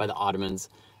 by the Ottomans.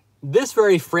 This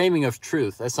very framing of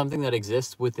truth as something that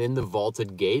exists within the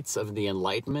vaulted gates of the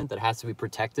Enlightenment that has to be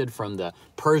protected from the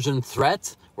Persian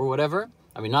threat or whatever.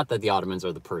 I mean, not that the Ottomans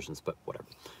are the Persians, but whatever.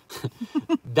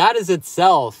 That is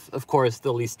itself, of course,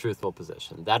 the least truthful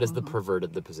position. That is the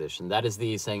perverted the position. That is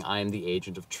the saying, I am the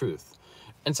agent of truth.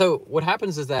 And so what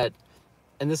happens is that,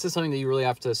 and this is something that you really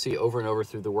have to see over and over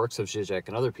through the works of Žižek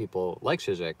and other people like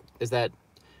Žižek, is that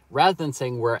rather than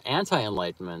saying we're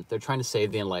anti-Enlightenment, they're trying to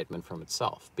save the Enlightenment from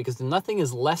itself. Because nothing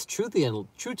is less true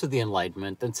to the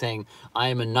Enlightenment than saying, I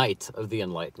am a knight of the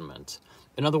Enlightenment.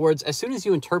 In other words, as soon as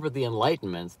you interpret the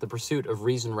Enlightenment, the pursuit of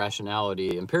reason,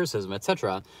 rationality, empiricism,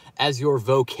 etc., as your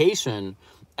vocation,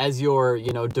 as your,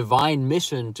 you know, divine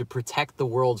mission to protect the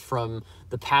world from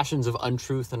the passions of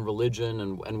untruth and religion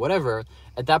and whatever,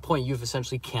 at that point you've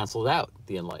essentially canceled out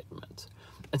the Enlightenment.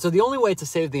 And so the only way to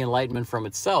save the Enlightenment from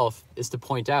itself is to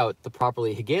point out the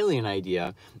properly Hegelian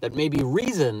idea that maybe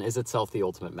reason is itself the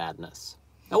ultimate madness.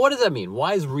 Now, what does that mean?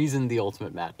 Why is reason the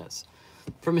ultimate madness?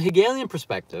 From a Hegelian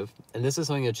perspective, and this is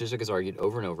something that Žižek has argued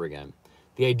over and over again,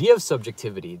 the idea of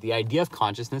subjectivity, the idea of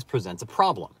consciousness presents a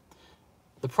problem.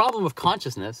 The problem of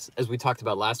consciousness, as we talked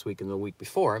about last week and the week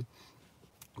before,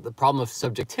 the problem of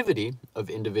subjectivity, of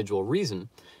individual reason,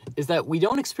 is that we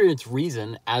don't experience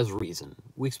reason as reason.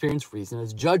 We experience reason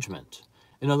as judgment.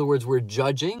 In other words, we're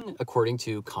judging according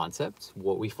to concepts,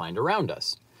 what we find around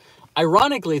us.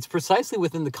 Ironically, it's precisely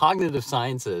within the cognitive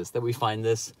sciences that we find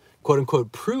this, quote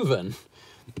unquote, proven,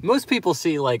 most people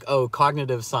see like, oh,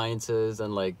 cognitive sciences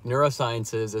and like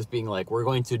neurosciences as being like, we're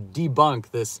going to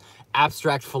debunk this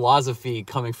abstract philosophy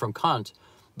coming from Kant,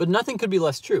 but nothing could be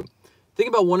less true. Think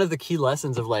about one of the key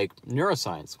lessons of like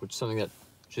neuroscience, which is something that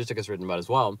Žižek has written about as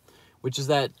well, which is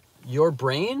that your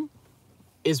brain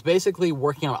is basically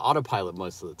working on autopilot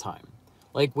most of the time.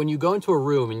 Like when you go into a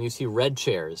room and you see red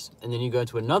chairs, and then you go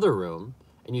into another room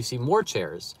and you see more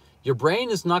chairs, your brain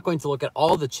is not going to look at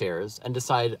all the chairs and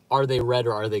decide, are they red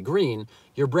or are they green?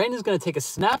 Your brain is going to take a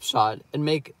snapshot and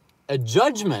make a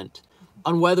judgment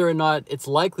on whether or not it's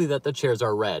likely that the chairs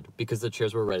are red, because the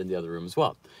chairs were red in the other room as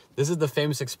well. This is the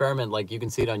famous experiment, like you can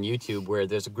see it on YouTube, where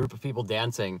there's a group of people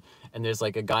dancing and there's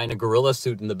like a guy in a gorilla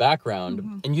suit in the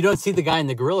background, and you don't see the guy in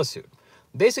the gorilla suit.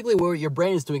 Basically, what your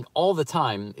brain is doing all the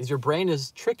time is your brain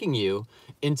is tricking you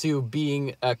into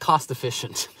being cost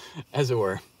efficient, as it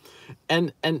were.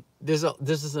 And there's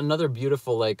another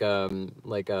beautiful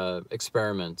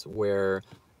experiment where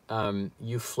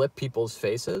you flip people's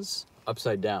faces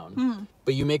upside down,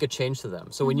 but you make a change to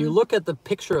them. So when you look at the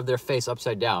picture of their face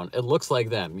upside down, it looks like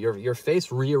them. Your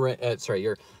face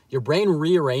your brain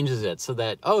rearranges it so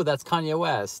that, oh, that's Kanye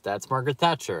West, that's Margaret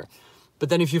Thatcher. But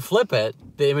then if you flip it,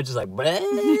 the image is like,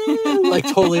 like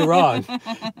totally wrong.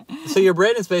 So your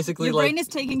brain is basically your brain is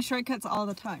taking shortcuts all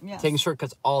the time. Yeah, taking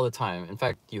shortcuts all the time. In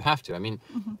fact, you have to. I mean,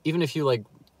 even if you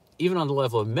even on the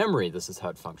level of memory, this is how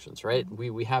it functions, right?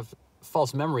 We have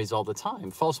false memories all the time.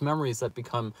 False memories that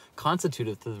become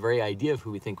constitutive to the very idea of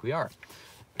who we think we are.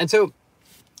 And so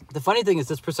the funny thing is,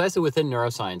 it's precisely within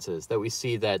neurosciences that we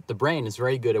see that the brain is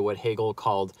very good at what Hegel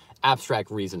called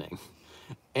abstract reasoning.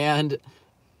 And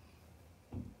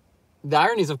the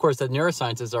irony is, of course, that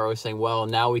neuroscientists are always saying, well,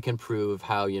 now we can prove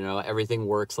how, everything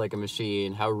works like a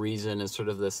machine, how reason is sort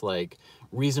of this, like,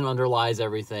 reason underlies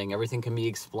everything. Everything can be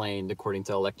explained according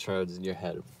to electrodes in your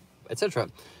head, etc.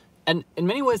 And in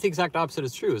many ways, the exact opposite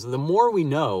is true. So the more we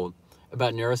know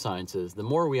about neurosciences, the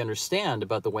more we understand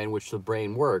about the way in which the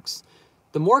brain works,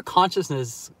 the more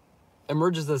consciousness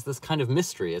emerges as this kind of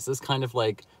mystery, as this kind of,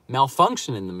 like,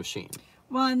 malfunction in the machine.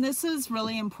 Well, and this is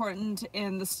really important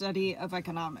in the study of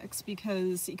economics,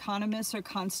 because economists are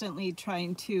constantly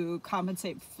trying to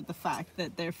compensate for the fact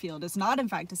that their field is not in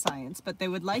fact a science, but they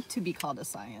would like to be called a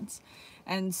science.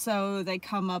 And so they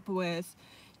come up with,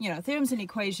 theorems and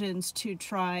equations to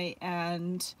try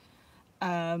and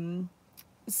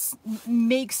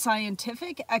make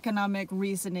scientific economic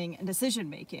reasoning and decision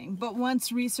making. But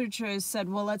once researchers said,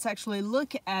 well, let's actually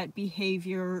look at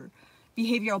behavioral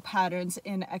patterns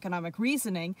in economic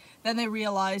reasoning, then they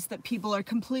realize that people are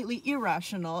completely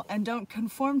irrational and don't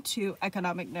conform to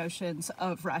economic notions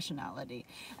of rationality.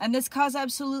 And this caused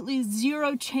absolutely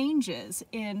zero changes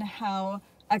in how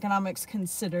economics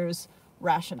considers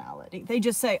rationality. They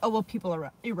just say, oh, well, people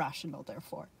are irrational,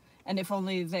 therefore. And if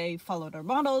only they followed our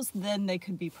models, then they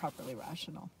could be properly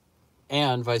rational.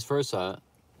 And vice versa,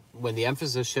 when the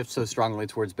emphasis shifts so strongly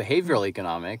towards behavioral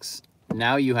economics,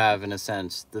 now you have, in a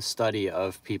sense, the study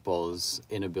of people's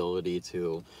inability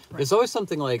to... Right. There's always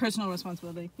something like... personal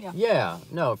responsibility, yeah. Yeah,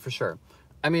 no, for sure.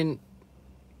 I mean,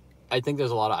 I think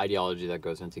there's a lot of ideology that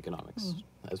goes into economics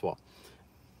as well.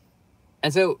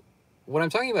 And so what I'm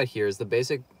talking about here is the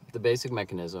basic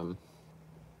mechanism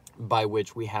by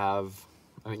which we have...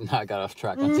 now I got off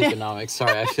track on economics.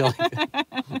 Sorry, I feel like...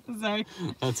 Sorry.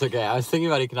 That's okay. I was thinking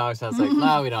about economics and I was like,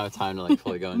 no, we don't have time to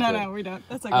fully go into it. No, we don't.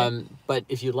 That's okay. But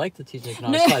if you'd like to teach an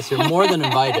economics class, you're more than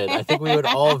invited. I think we would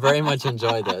all very much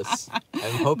enjoy this.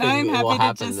 I'm hoping it will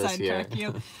happen this year.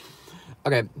 You.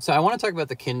 Okay, so I want to talk about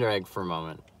the Kinder Egg for a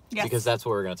moment. Yes. Because that's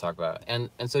what we're going to talk about. And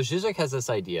so Žižek has this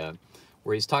idea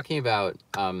where he's talking about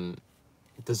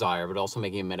desire, but also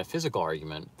making a metaphysical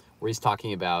argument, where he's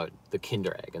talking about the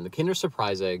Kinder Egg. And the Kinder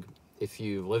Surprise Egg, if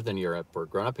you've lived in Europe or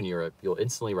grown up in Europe, you'll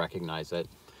instantly recognize it.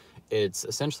 It's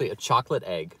essentially a chocolate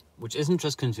egg, which isn't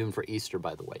just consumed for Easter,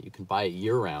 by the way. You can buy it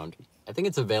year-round. I think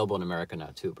it's available in America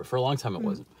now, too, but for a long time it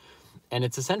wasn't. And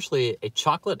it's essentially a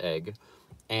chocolate egg,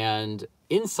 and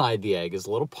inside the egg is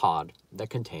a little pod that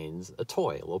contains a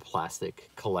toy, a little plastic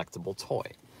collectible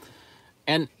toy.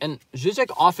 And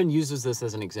Žižek often uses this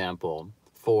as an example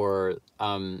for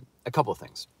a couple of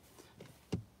things.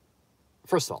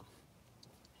 First of all,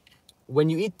 when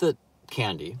you eat the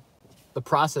candy, the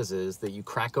process is that you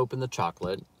crack open the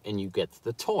chocolate and you get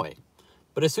the toy.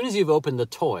 But as soon as you've opened the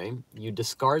toy, you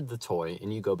discard the toy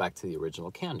and you go back to the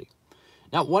original candy.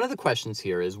 Now, one of the questions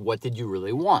here is, what did you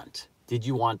really want? Did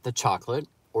you want the chocolate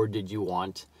or did you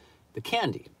want the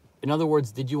candy? In other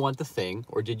words, did you want the thing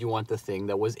or did you want the thing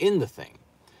that was in the thing?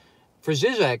 For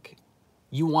Žižek,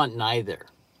 you want neither.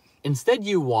 Instead,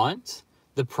 you want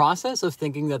the process of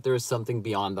thinking that there is something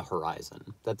beyond the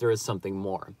horizon, that there is something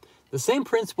more. The same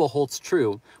principle holds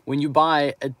true when you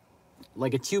buy a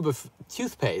tube of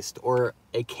toothpaste or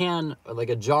a can, or like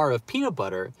a jar of peanut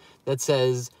butter that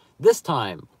says, this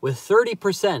time with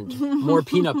 30% more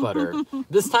peanut butter,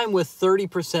 this time with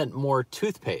 30% more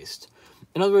toothpaste.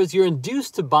 In other words, you're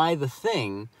induced to buy the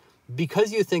thing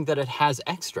because you think that it has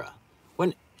extra.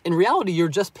 When in reality, you're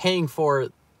just paying for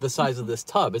the size of this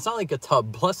tub. It's not like a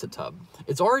tub plus a tub.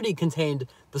 It's already contained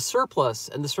the surplus,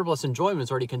 and the surplus enjoyment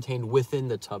is already contained within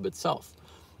the tub itself.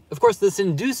 Of course, this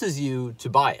induces you to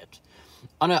buy it.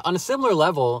 On a similar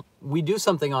level, we do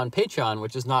something on Patreon,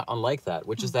 which is not unlike that,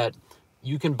 which is that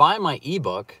you can buy my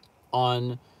ebook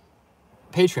on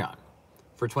Patreon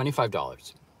for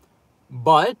 $25.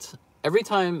 But every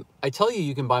time I tell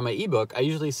you can buy my ebook, I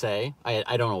usually say,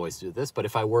 I don't always do this, but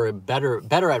if I were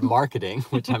better at marketing,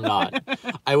 which I'm not,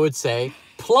 I would say,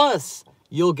 plus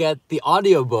you'll get the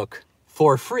audiobook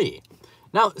for free.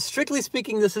 Now, strictly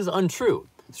speaking, this is untrue.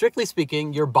 Strictly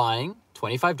speaking, you're buying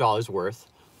 $25 worth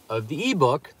of the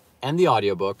ebook and the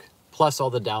audiobook, plus all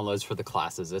the downloads for the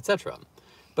classes, etc.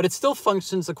 But it still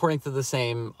functions according to the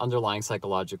same underlying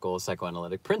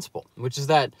psychoanalytic principle, which is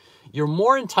that you're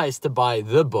more enticed to buy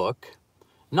the book,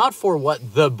 not for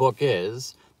what the book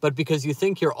is, but because you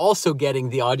think you're also getting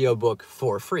the audiobook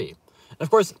for free. And of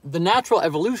course, the natural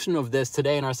evolution of this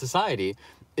today in our society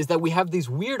is that we have these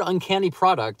weird, uncanny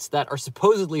products that are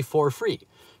supposedly for free.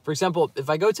 For example, if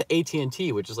I go to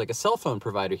AT&T, which is like a cell phone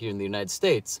provider here in the United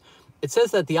States, it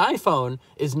says that the iPhone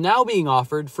is now being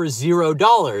offered for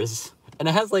 $0. And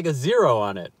it has like a 0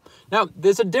 on it. Now,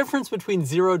 there's a difference between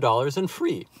 $0 and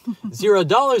free.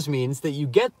 $0 means that you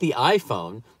get the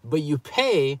iPhone, but you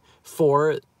pay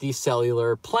for the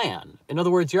cellular plan. In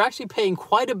other words, you're actually paying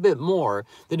quite a bit more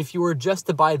than if you were just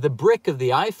to buy the brick of the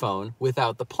iPhone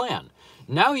without the plan.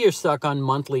 Now you're stuck on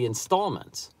monthly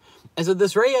installments. And so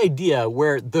this very idea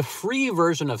where the free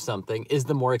version of something is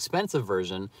the more expensive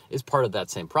version is part of that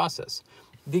same process.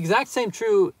 The exact same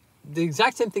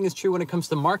thing is true when it comes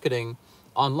to marketing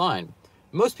online.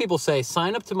 Most people say,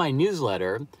 sign up to my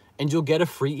newsletter and you'll get a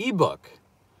free ebook.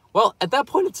 Well, at that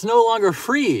point, it's no longer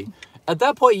free. At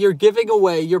that point, you're giving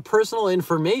away your personal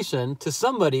information to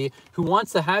somebody who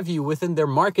wants to have you within their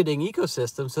marketing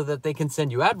ecosystem so that they can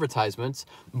send you advertisements,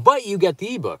 but you get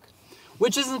the ebook.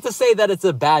 Which isn't to say that it's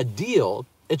a bad deal.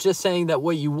 It's just saying that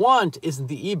what you want isn't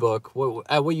the ebook.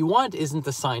 What you want isn't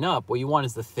the sign up. What you want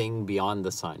is the thing beyond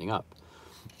the signing up.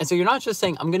 And so you're not just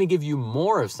saying, I'm going to give you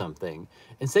more of something.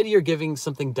 Instead, you're giving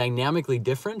something dynamically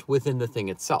different within the thing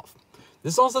itself.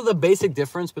 This is also the basic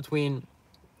difference between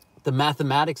the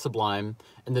mathematic sublime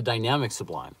and the dynamic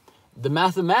sublime. The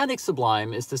mathematic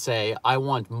sublime is to say, I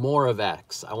want more of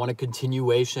X. I want a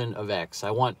continuation of X. I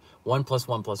want 1 +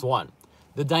 1 + 1.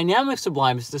 The dynamic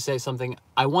sublime is to say something,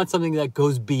 I want something that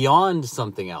goes beyond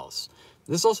something else.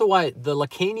 This is also why the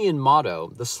Lacanian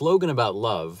motto, the slogan about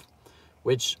love,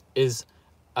 which is,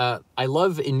 I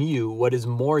love in you what is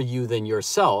more you than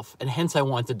yourself, and hence I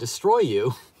want to destroy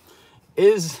you,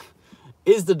 is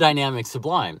the dynamic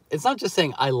sublime. It's not just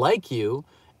saying I like you,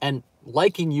 and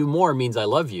liking you more means I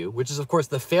love you, which is of course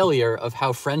the failure of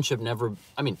how friendship never,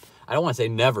 I mean, I don't want to say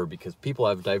never because people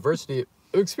have diversity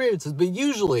of experiences, but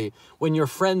usually when you're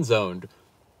friend zoned,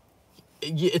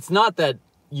 it's not that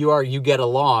you get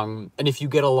along, and if you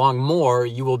get along more,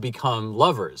 you will become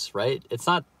lovers, right? It's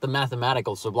not the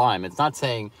mathematical sublime. It's not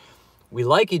saying we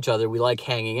like each other, we like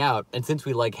hanging out, and since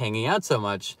we like hanging out so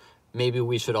much, maybe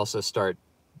we should also start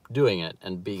doing it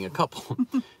and being a couple.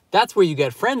 That's where you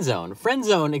get friend zone. Friend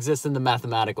zone exists in the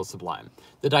mathematical sublime.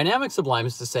 The dynamic sublime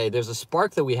is to say there's a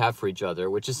spark that we have for each other,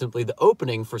 which is simply the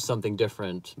opening for something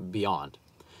different beyond.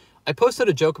 I posted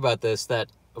a joke about this that,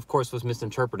 of course, was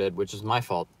misinterpreted, which is my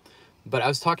fault. But I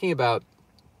was talking about,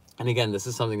 and again, this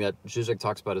is something that Žižek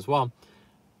talks about as well.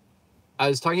 I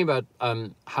was talking about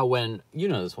how when, you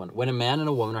know this one, when a man and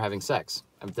a woman are having sex,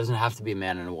 it doesn't have to be a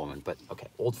man and a woman, but okay,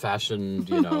 old-fashioned,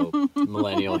 you know,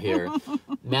 millennial here.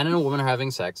 Man and a woman are having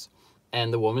sex,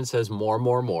 and the woman says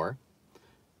more,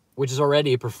 which is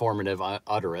already a performative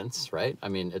utterance, right? I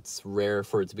mean, it's rare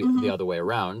for it to be the other way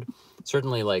around.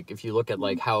 Certainly, like, if you look at,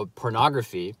 like, how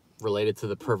pornography related to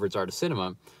the pervert's art of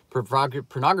cinema,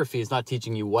 pornography is not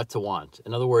teaching you what to want.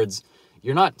 In other words,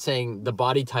 you're not saying the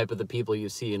body type of the people you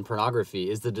see in pornography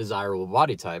is the desirable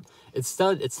body type. It's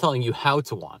telling you how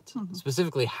to want,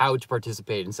 specifically how to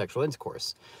participate in sexual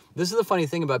intercourse. This is the funny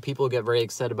thing about people who get very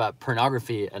excited about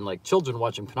pornography and like children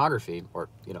watching pornography, or,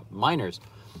 you know, minors.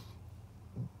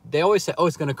 they always say, oh,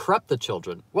 it's going to corrupt the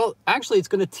children. Well, actually, it's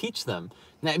going to teach them.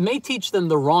 Now, it may teach them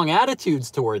the wrong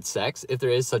attitudes towards sex, if there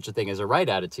is such a thing as a right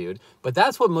attitude, but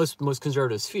that's what most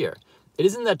conservatives fear. It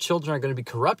isn't that children are going to be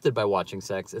corrupted by watching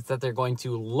sex, it's that they're going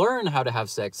to learn how to have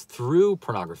sex through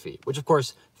pornography, which, of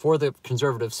course, for the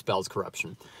conservatives spells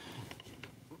corruption.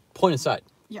 Point aside.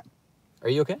 Yeah. Are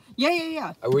you okay?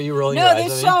 Yeah. Were you rolling your eyes at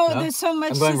me? There's so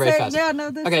much I'm going to very say. fast. Yeah,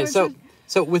 no, there's okay, so much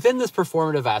so within this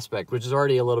performative aspect, which is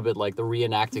already a little bit like the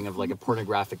reenacting of like a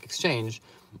pornographic exchange,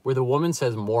 where the woman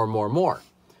says more, more, more.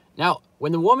 Now,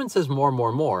 when the woman says more,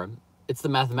 more, more, it's the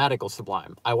mathematical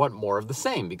sublime. I want more of the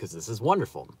same because this is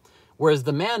wonderful. Whereas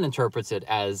the man interprets it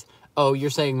as, oh,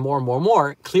 you're saying more, more,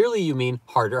 more. Clearly you mean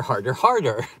harder, harder,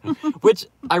 harder, which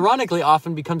ironically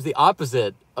often becomes the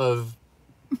opposite of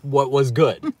what was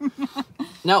good.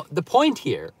 Now, the point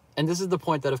here, and this is the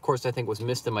point that, of course, I think was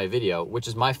missed in my video, which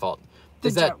is my fault,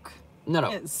 is that... No.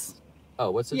 Is...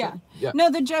 Oh, what's the joke? Yeah. No,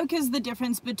 the joke is the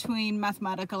difference between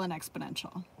mathematical and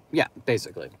exponential. Yeah,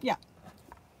 basically. Yeah.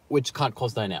 Which Kant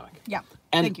calls dynamic. Yeah,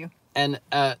 thank you. And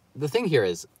the thing here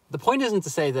is, the point isn't to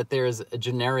say that there's a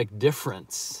generic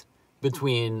difference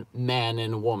between man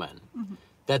and woman,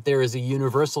 that there is a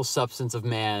universal substance of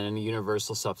man and a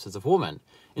universal substance of woman.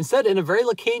 Instead, in a very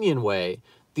Lacanian way,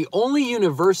 the only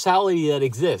universality that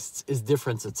exists is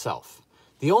difference itself.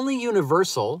 The only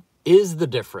universal is the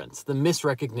difference, the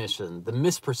misrecognition, the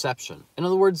misperception. In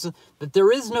other words, that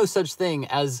there is no such thing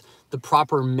as the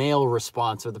proper male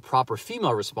response or the proper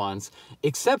female response,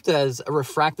 except as a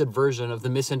refracted version of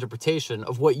the misinterpretation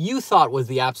of what you thought was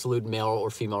the absolute male or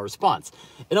female response.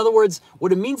 In other words,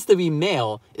 what it means to be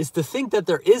male is to think that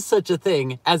there is such a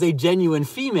thing as a genuine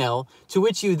female, to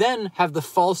which you then have the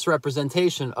false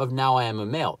representation of now I am a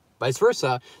male. Vice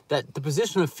versa, that the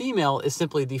position of female is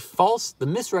simply the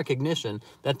misrecognition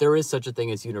that there is such a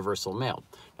thing as universal male.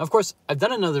 Now, of course, I've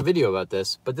done another video about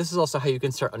this, but this is also how you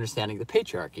can start understanding the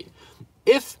patriarchy.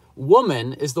 If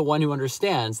woman is the one who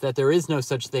understands that there is no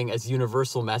such thing as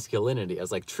universal masculinity,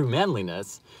 as like true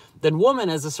manliness, then woman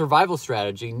as a survival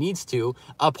strategy needs to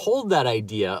uphold that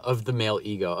idea of the male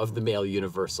ego, of the male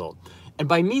universal. And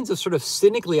by means of sort of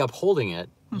cynically upholding it,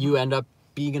 you end up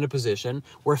being in a position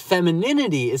where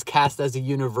femininity is cast as a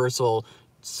universal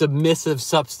submissive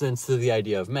substance to the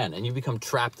idea of men. And you become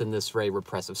trapped in this very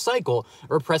repressive cycle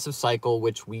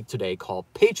which we today call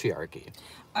patriarchy.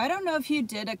 I don't know if you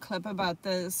did a clip about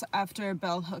this after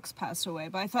Bell Hooks passed away,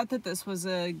 but I thought that this was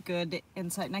a good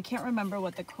insight. And I can't remember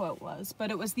what the quote was,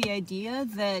 but it was the idea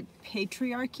that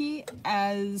patriarchy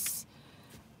as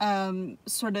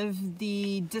sort of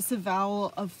the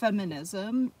disavowal of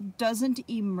feminism doesn't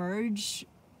initially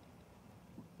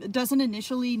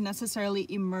necessarily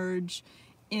emerge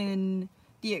in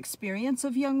the experience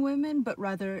of young women, but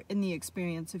rather in the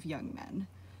experience of young men.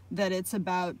 That it's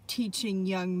about teaching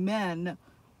young men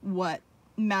what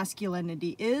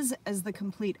masculinity is as the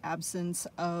complete absence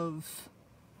of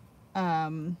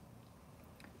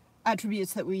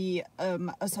attributes that we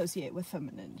associate with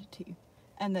femininity.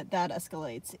 And that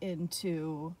escalates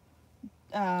into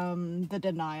the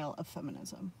denial of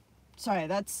feminism. Sorry,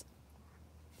 that's...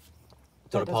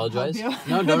 Don't apologize.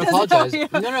 No, don't apologize.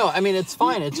 No, I mean, it's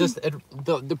fine. It's just,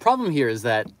 the problem here is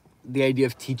that the idea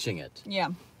of teaching it. Yeah.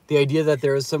 The idea that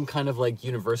there is some kind of like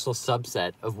universal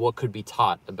subset of what could be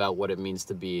taught about what it means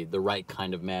to be the right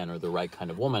kind of man or the right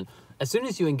kind of woman. As soon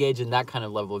as you engage in that kind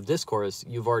of level of discourse,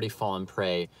 you've already fallen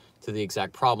prey to the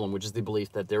exact problem, which is the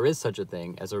belief that there is such a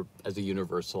thing as a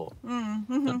universal.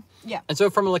 Yeah. And so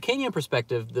from a Lacanian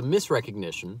perspective, the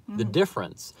misrecognition, the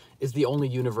difference, is the only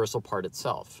universal part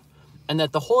itself. And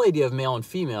that the whole idea of male and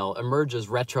female emerges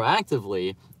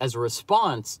retroactively as a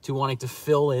response to wanting to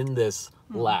fill in this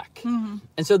lack. And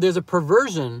so there's a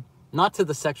perversion, not to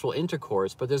the sexual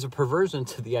intercourse, but there's a perversion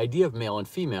to the idea of male and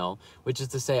female, which is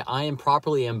to say I am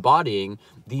properly embodying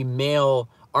the male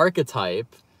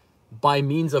archetype by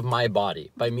means of my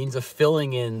body, by means of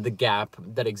filling in the gap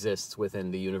that exists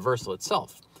within the universal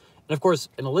itself. And of course,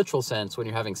 in a literal sense, when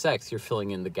you're having sex, you're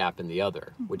filling in the gap in the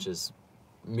other, which is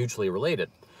mutually related.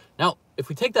 Now, if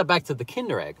we take that back to the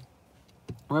Kinder Egg,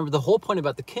 remember the whole point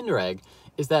about the Kinder Egg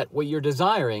is that what you're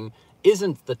desiring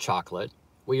isn't the chocolate,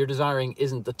 what you're desiring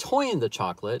isn't the toy in the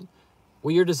chocolate,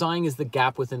 what you're desiring is the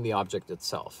gap within the object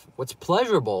itself. What's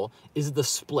pleasurable is the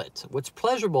split. What's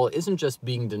pleasurable isn't just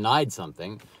being denied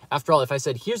something. After all, if I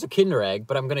said, here's a Kinder Egg,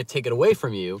 but I'm going to take it away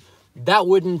from you, that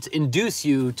wouldn't induce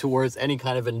you towards any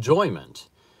kind of enjoyment.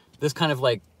 This kind of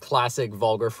like classic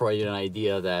vulgar Freudian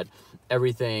idea that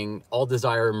everything, all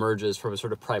desire emerges from a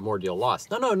sort of primordial loss.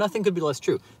 No, nothing could be less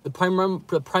true. The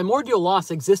primordial loss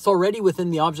exists already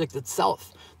within the object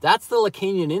itself. That's the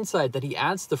Lacanian insight that he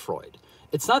adds to Freud.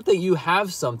 It's not that you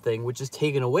have something which is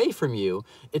taken away from you.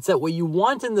 It's that what you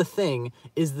want in the thing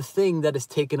is the thing that is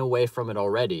taken away from it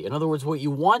already. In other words, what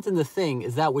you want in the thing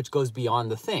is that which goes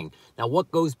beyond the thing. Now,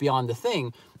 what goes beyond the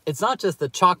thing? It's not just the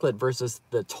chocolate versus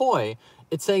the toy.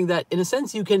 It's saying that, in a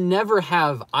sense, you can never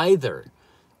have either.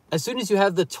 As soon as you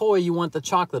have the toy, you want the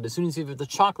chocolate. As soon as you have the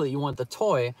chocolate, you want the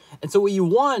toy. And so what you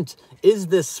want is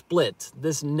this split,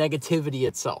 this negativity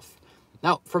itself.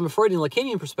 Now, from a Freudian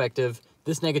Lacanian perspective,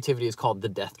 this negativity is called the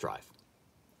death drive.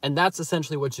 And that's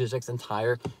essentially what Žižek's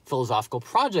entire philosophical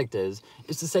project is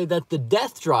to say that the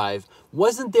death drive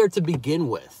wasn't there to begin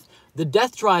with. The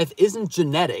death drive isn't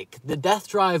genetic. The death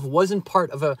drive wasn't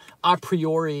part of a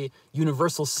priori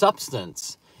universal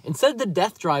substance. Instead, the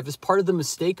death drive is part of the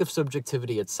mistake of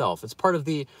subjectivity itself. It's part of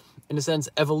the, in a sense,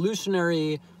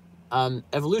 evolutionary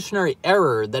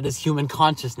error that is human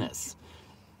consciousness.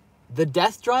 The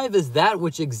death drive is that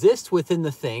which exists within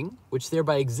the thing, which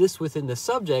thereby exists within the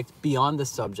subject, beyond the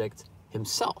subject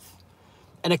himself.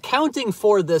 And accounting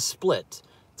for this split,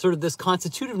 sort of this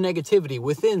constitutive negativity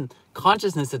within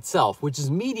consciousness itself, which is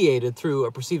mediated through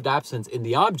a perceived absence in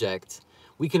the object,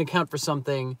 we can account for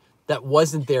something that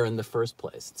wasn't there in the first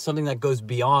place, something that goes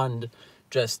beyond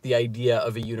just the idea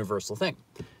of a universal thing.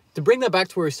 To bring that back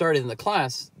to where we started in the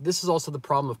class, this is also the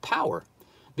problem of power.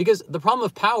 Because the problem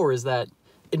of power is that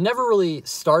it never really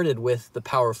started with the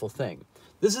powerful thing.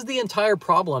 This is the entire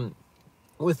problem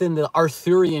within the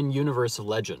Arthurian universe of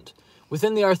legend.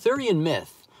 Within the Arthurian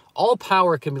myth, all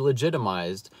power can be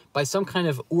legitimized by some kind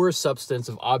of substance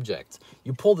of object.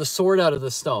 You pull the sword out of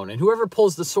the stone, and whoever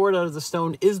pulls the sword out of the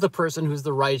stone is the person who's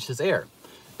the righteous heir.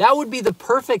 That would be the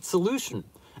perfect solution.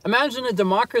 Imagine a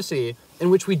democracy in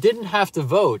which we didn't have to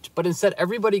vote, but instead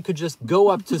everybody could just go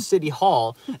up to City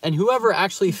Hall, and whoever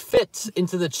actually fits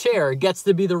into the chair gets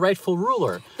to be the rightful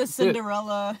ruler. The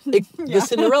Cinderella. The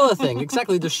Cinderella thing,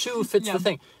 exactly. The shoe fits the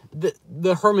thing.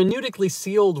 The hermeneutically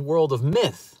sealed world of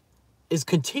myth is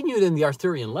continued in the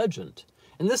Arthurian legend.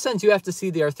 In this sense, you have to see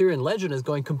the Arthurian legend as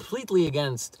going completely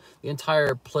against the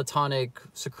entire Platonic,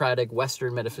 Socratic,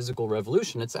 Western metaphysical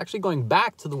revolution. It's actually going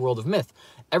back to the world of myth.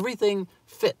 Everything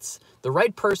fits. The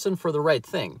right person for the right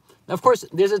thing. Now, of course,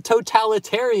 there's a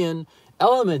totalitarian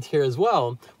element here as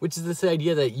well, which is this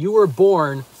idea that you were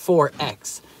born for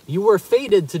X. You were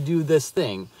fated to do this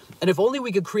thing. And if only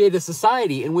we could create a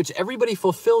society in which everybody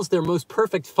fulfills their most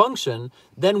perfect function,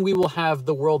 then we will have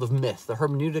the world of myth, the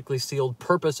hermeneutically sealed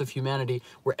purpose of humanity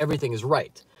where everything is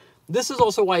right. This is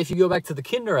also why if you go back to the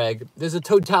Kinder Egg, there's a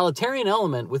totalitarian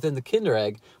element within the Kinder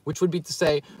Egg, which would be to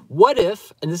say, what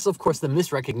if, and this is of course the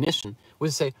misrecognition,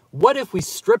 would say, what if we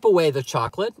strip away the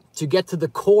chocolate to get to the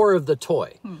core of the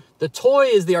toy? The toy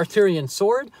is the Arthurian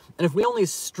sword, and if we only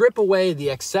strip away the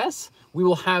excess, we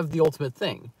will have the ultimate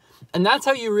thing. And that's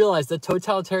how you realize the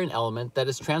totalitarian element that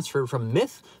is transferred from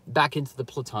myth back into the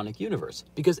Platonic universe.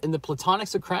 Because in the Platonic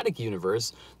Socratic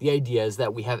universe, the idea is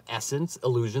that we have essence,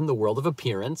 illusion, the world of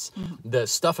appearance, the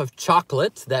stuff of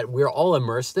chocolate that we're all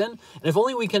immersed in. And if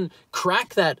only we can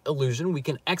crack that illusion, we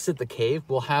can exit the cave,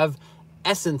 we'll have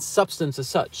essence, substance as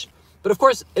such. But of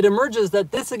course, it emerges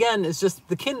that this again is just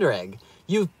the Kinder Egg.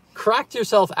 You've cracked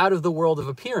yourself out of the world of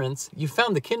appearance, you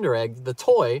found the Kinder Egg, the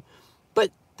toy,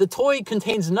 but the toy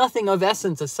contains nothing of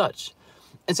essence as such.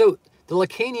 And so the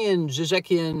Lacanian,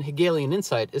 Žižekian, Hegelian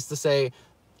insight is to say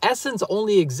essence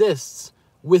only exists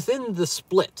within the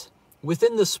split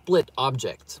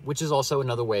object, which is also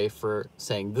another way for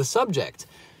saying the subject.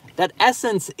 That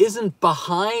essence isn't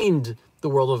behind the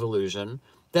world of illusion,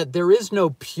 that there is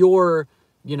no pure,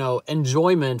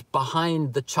 enjoyment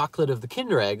behind the chocolate of the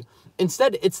Kinder Egg.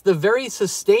 Instead, it's the very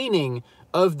sustaining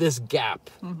of this gap,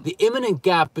 the imminent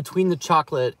gap between the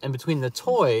chocolate and between the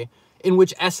toy in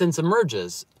which essence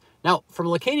emerges. Now, from a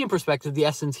Lacanian perspective, the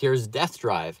essence here is death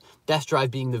drive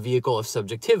being the vehicle of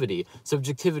subjectivity,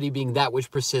 subjectivity being that which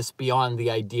persists beyond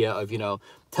the idea of,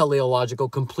 teleological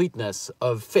completeness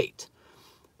of fate.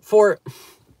 Sorry,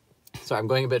 I'm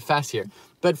going a bit fast here,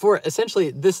 but for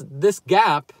essentially this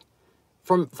gap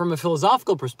from a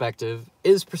philosophical perspective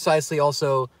is precisely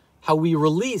also how we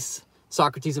release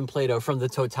Socrates and Plato from the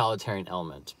totalitarian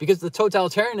element. Because the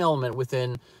totalitarian element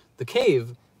within the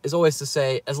cave is always to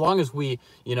say, as long as we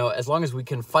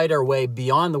can fight our way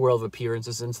beyond the world of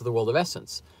appearances into the world of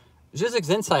essence. Žižek's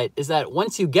insight is that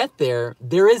once you get there,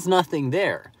 there is nothing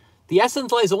there. The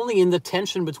essence lies only in the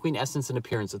tension between essence and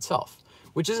appearance itself,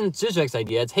 which isn't Žižek's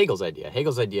idea, it's Hegel's idea.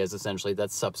 Hegel's idea is essentially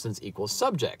that substance equals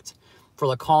subject. For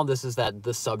Lacan, this is that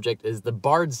the subject is the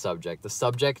barred subject. The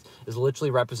subject is literally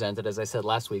represented, as I said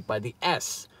last week, by the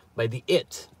S, by the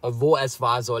it, of wo es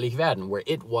war soll ich werden, where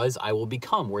it was, I will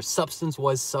become, where substance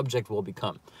was, subject will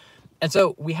become. And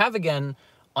so we have again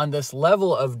on this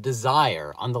level of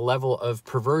desire, on the level of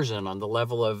perversion, on the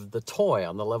level of the toy,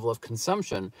 on the level of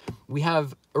consumption, we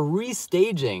have a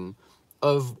restaging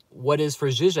of what is for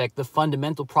Žižek the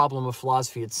fundamental problem of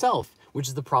philosophy itself, which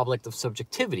is the problem of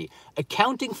subjectivity.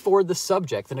 Accounting for the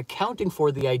subject and accounting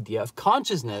for the idea of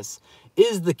consciousness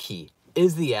is the key,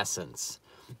 is the essence.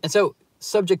 And so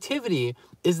subjectivity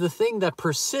is the thing that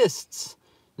persists,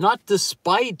 not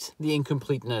despite the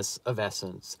incompleteness of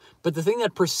essence, but the thing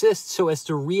that persists so as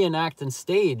to reenact and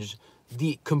stage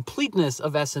the completeness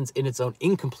of essence in its own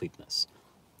incompleteness.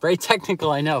 Very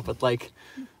technical, I know, but like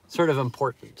sort of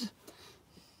important.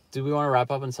 Do we want to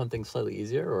wrap up on something slightly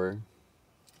easier, or?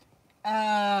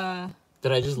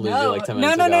 Did I just lose you like 10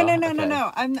 minutes ago?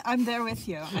 No. I'm there with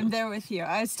you. I'm there with you.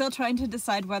 I was still trying to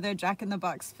decide whether Jack in the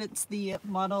Box fits the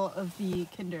model of the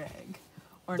Kinder Egg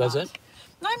or Does not. it?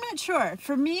 No, I'm not sure.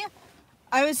 For me,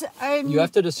 You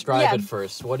have to describe it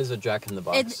first. What is a Jack in the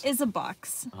Box? It is a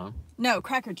box. No,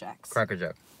 Cracker Jacks. Cracker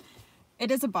Jack.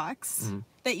 It is a box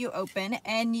that you open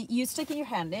and you stick your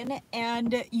hand in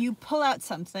and you pull out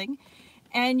something.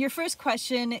 And your first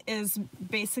question is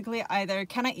basically either,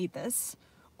 can I eat this?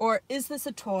 Or is this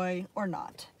a toy or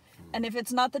not? And if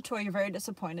it's not the toy, you're very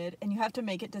disappointed and you have to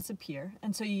make it disappear.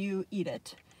 And so you eat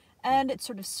it. And it's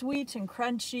sort of sweet and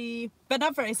crunchy, but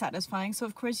not very satisfying. So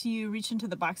of course you reach into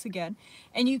the box again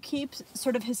and you keep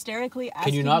sort of hysterically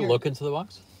asking. Can you not look into the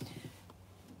box?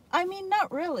 I mean,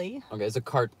 not really. Okay, it's a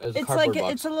cardboard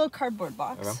box. It's a little cardboard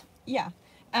box. Okay. Yeah.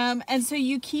 And so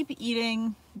you keep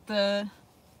eating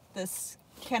this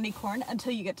candy corn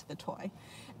until you get to the toy.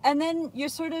 And then you're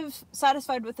sort of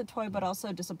satisfied with the toy, but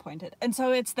also disappointed. And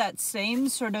so it's that same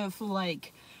sort of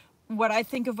like, what I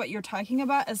think of what you're talking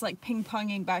about as like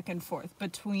ping-ponging back and forth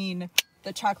between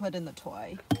the chocolate and the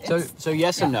toy. So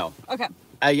yes and no. Okay.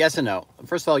 Yes and no.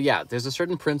 First of all, yeah, there's a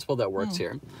certain principle that works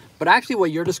here. But actually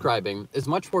what you're describing is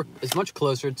much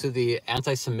closer to the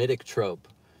anti-Semitic trope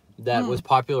that was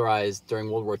popularized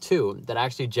during World War II, that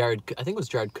actually I think it was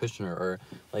Jared Kushner or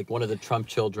like one of the Trump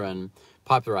children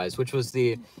popularized, which was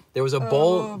there was a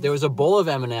bowl of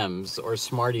M&Ms or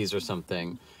Smarties or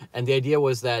something, and the idea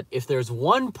was that if there's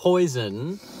one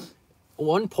poisoned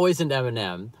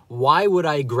M&M, why would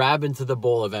I grab into the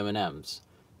bowl of M&Ms?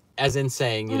 As in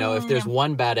saying, if there's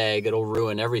one bad egg, it'll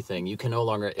ruin everything. You can no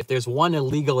longer, if there's one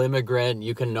illegal immigrant,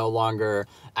 you can no longer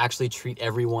actually treat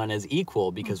everyone as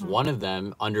equal because one of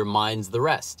them undermines the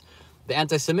rest. The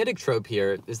anti-Semitic trope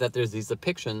here is that there's these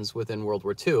depictions within World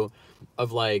War II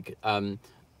of like,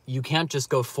 you can't just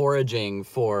go foraging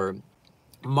for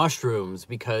mushrooms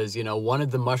because, one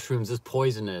of the mushrooms is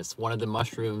poisonous. One of the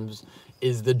mushrooms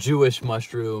is the Jewish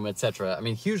mushroom, etc. I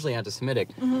mean, hugely anti-Semitic.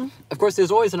 Of course, there's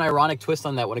always an ironic twist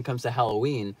on that when it comes to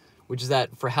Halloween, which is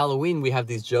that for Halloween, we have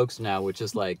these jokes now, which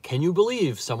is like, can you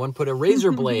believe someone put a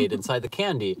razor blade inside the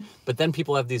candy? But then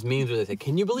people have these memes where they say,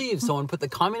 can you believe someone put the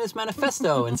Communist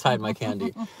Manifesto inside my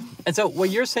candy? And so what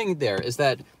you're saying there is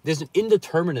that there's an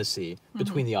indeterminacy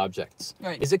between the objects.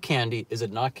 Right. Is it candy? Is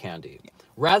it not candy?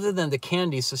 Rather than the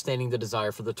candy sustaining the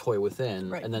desire for the toy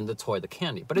within, and then the toy the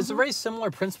candy. But it's a very similar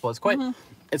principle. It's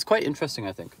quite interesting,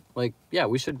 I think. Like, yeah,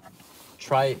 we should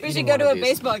try. We should go to a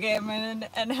baseball game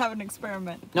and have an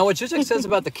experiment. Now, what Žižek says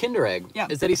about the Kinder Egg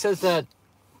is that he says that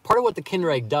part of what the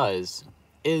Kinder Egg does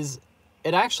is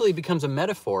it actually becomes a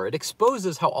metaphor. It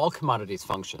exposes how all commodities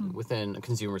function within a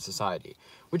consumer society,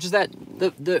 which is that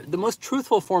the most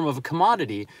truthful form of a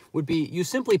commodity would be you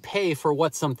simply pay for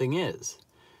what something is.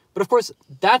 But of course,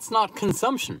 that's not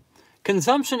consumption.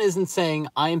 Consumption isn't saying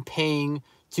I'm paying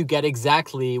to get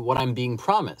exactly what I'm being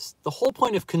promised. The whole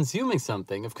point of consuming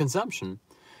something, of consumption,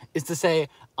 is to say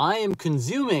I am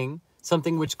consuming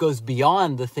something which goes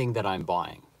beyond the thing that I'm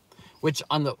buying, which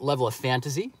on the level of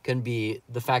fantasy can be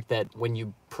the fact that when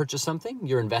you purchase something,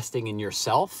 you're investing in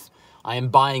yourself. I am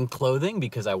buying clothing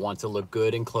because I want to look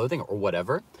good in clothing or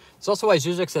whatever. It's also why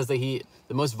Žižek says that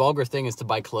the most vulgar thing is to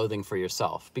buy clothing for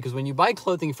yourself. Because when you buy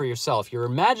clothing for yourself, you're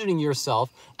imagining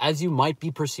yourself as you might be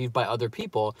perceived by other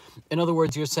people. In other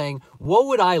words, you're saying, what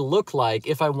would I look like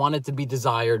if I wanted to be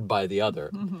desired by the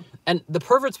other? And the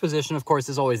pervert's position, of course,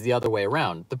 is always the other way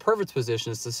around. The pervert's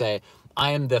position is to say,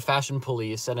 I am the fashion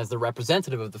police, and as the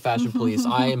representative of the fashion police,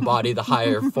 I embody the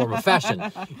higher form of fashion. You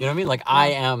know what I mean? Like,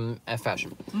 I am a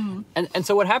fashion. And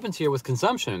so what happens here with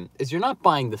consumption is you're not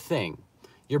buying the thing.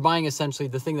 You're buying essentially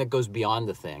the thing that goes beyond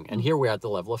the thing. And here we're at the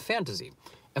level of fantasy.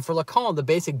 And for Lacan, the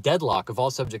basic deadlock of all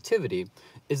subjectivity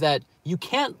is that you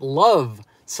can't love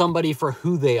somebody for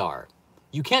who they are.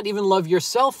 You can't even love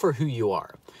yourself for who you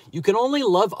are. You can only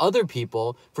love other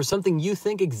people for something you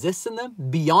think exists in them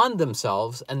beyond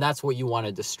themselves, and that's what you want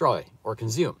to destroy or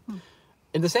consume.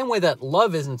 In the same way that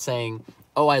love isn't saying,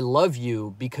 oh, I love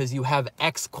you because you have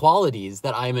X qualities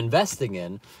that I'm investing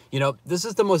in. You know, this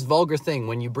is the most vulgar thing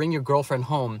when you bring your girlfriend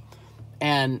home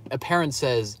and a parent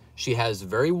says she has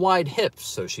very wide hips,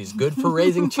 so she's good for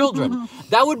raising children.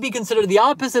 That would be considered the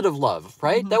opposite of love,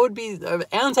 right? That would be an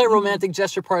anti-romantic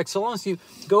gesture par excellence. You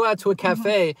go out to a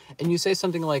cafe and you say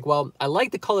something like, well, I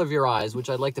like the color of your eyes, which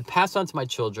I'd like to pass on to my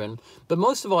children. But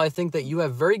most of all, I think that you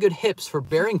have very good hips for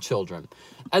bearing children.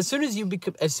 As soon as you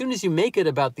make it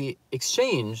about the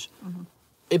exchange,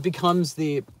 it becomes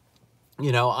the,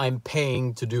 you know, I'm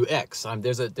paying to do X.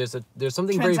 There's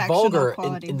something very vulgar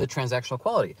in the transactional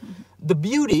quality. The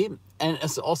beauty, and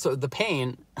it's also the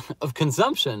pain of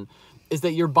consumption, is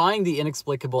that you're buying the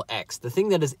inexplicable X, the thing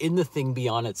that is in the thing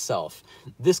beyond itself.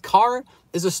 This car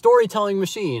is a storytelling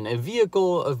machine, a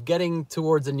vehicle of getting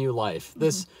towards a new life.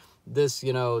 This,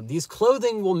 you know, these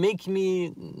clothing will make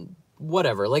me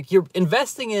whatever. Like, you're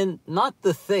investing in not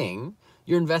the thing,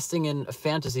 you're investing in a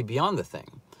fantasy beyond the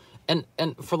thing. And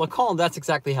for Lacan, that's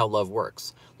exactly how love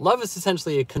works. Love is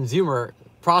essentially a consumer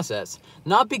process,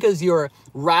 not because you're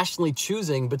rationally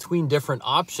choosing between different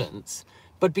options,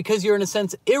 but because you're, in a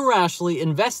sense, irrationally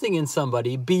investing in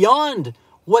somebody beyond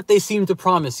what they seem to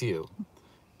promise you.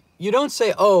 You don't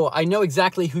say, oh, I know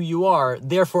exactly who you are,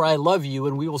 therefore I love you,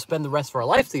 and we will spend the rest of our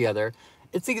life together.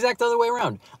 It's the exact other way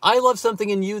around. I love something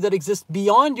in you that exists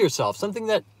beyond yourself, something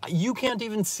that you can't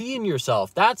even see in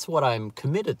yourself. That's what I'm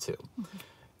committed to.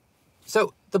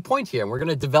 So the point here, and we're going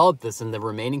to develop this in the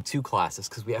remaining 2 classes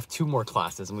because we have 2 more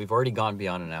classes and we've already gone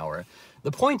beyond an hour.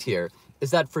 The point here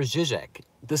is that for Žižek,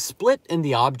 the split in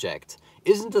the object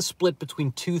isn't a split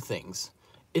between 2 things.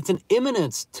 It's an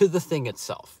immanence to the thing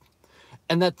itself.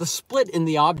 And that the split in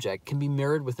the object can be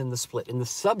mirrored within the split in the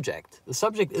subject. The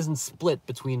subject isn't split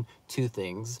between 2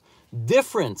 things.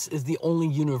 Difference is the only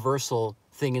universal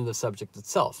thing in the subject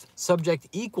itself. Subject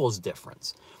equals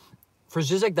difference. For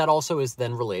Žižek, that also is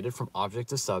then related from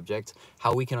object to subject,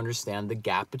 how we can understand the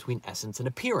gap between essence and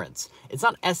appearance. It's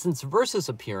not essence versus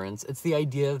appearance, it's the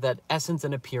idea that essence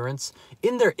and appearance,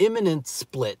 in their immanent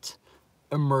split,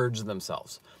 emerge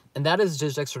themselves. And that is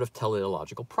Žižek's sort of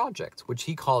teleological project, which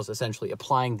he calls essentially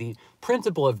applying the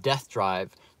principle of death drive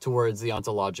towards the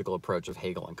ontological approach of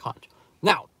Hegel and Kant.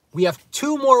 Now, we have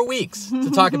 2 more weeks to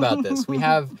talk about this. We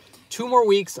have 2 more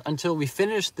weeks until we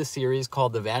finish the series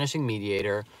called The Vanishing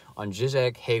Mediator on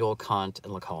Žižek, Hegel, Kant,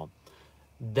 and Lacan.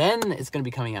 Then it's going to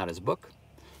be coming out as a book.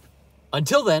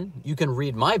 Until then, you can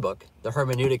read my book, The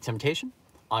Hermeneutic Temptation,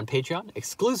 on Patreon,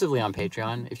 exclusively on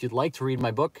Patreon. If you'd like to read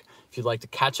my book, if you'd like to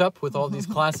catch up with all these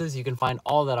classes, you can find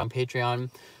all that on Patreon.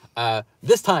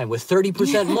 This time with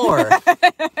 30% more.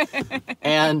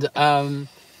 And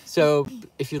so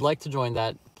if you'd like to join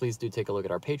that, please do take a look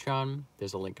at our Patreon.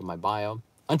 There's a link in my bio.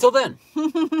 Until then,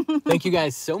 thank you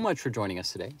guys so much for joining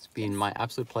us today. It's been my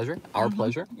absolute pleasure, our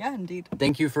pleasure. Yeah, indeed.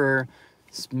 Thank you for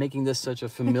making this such a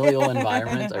familial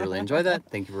environment. I really enjoyed that.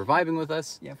 Thank you for vibing with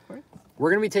us. Yeah, of course.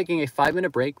 We're going to be taking a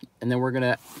 5-minute break, and then we're going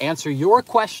to answer your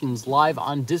questions live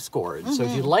on Discord. So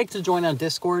if you'd like to join on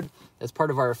Discord as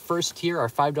part of our first tier, our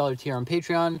 $5 tier on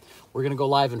Patreon, we're going to go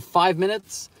live in 5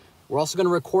 minutes. We're also going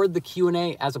to record the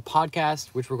Q&A as a podcast,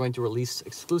 which we're going to release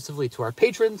exclusively to our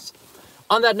patrons.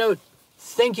 On that note,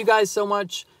 thank you guys so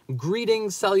much.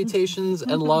 Greetings, salutations,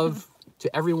 and love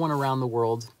to everyone around the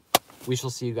world. We shall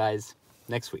see you guys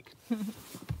next week.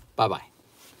 Bye-bye.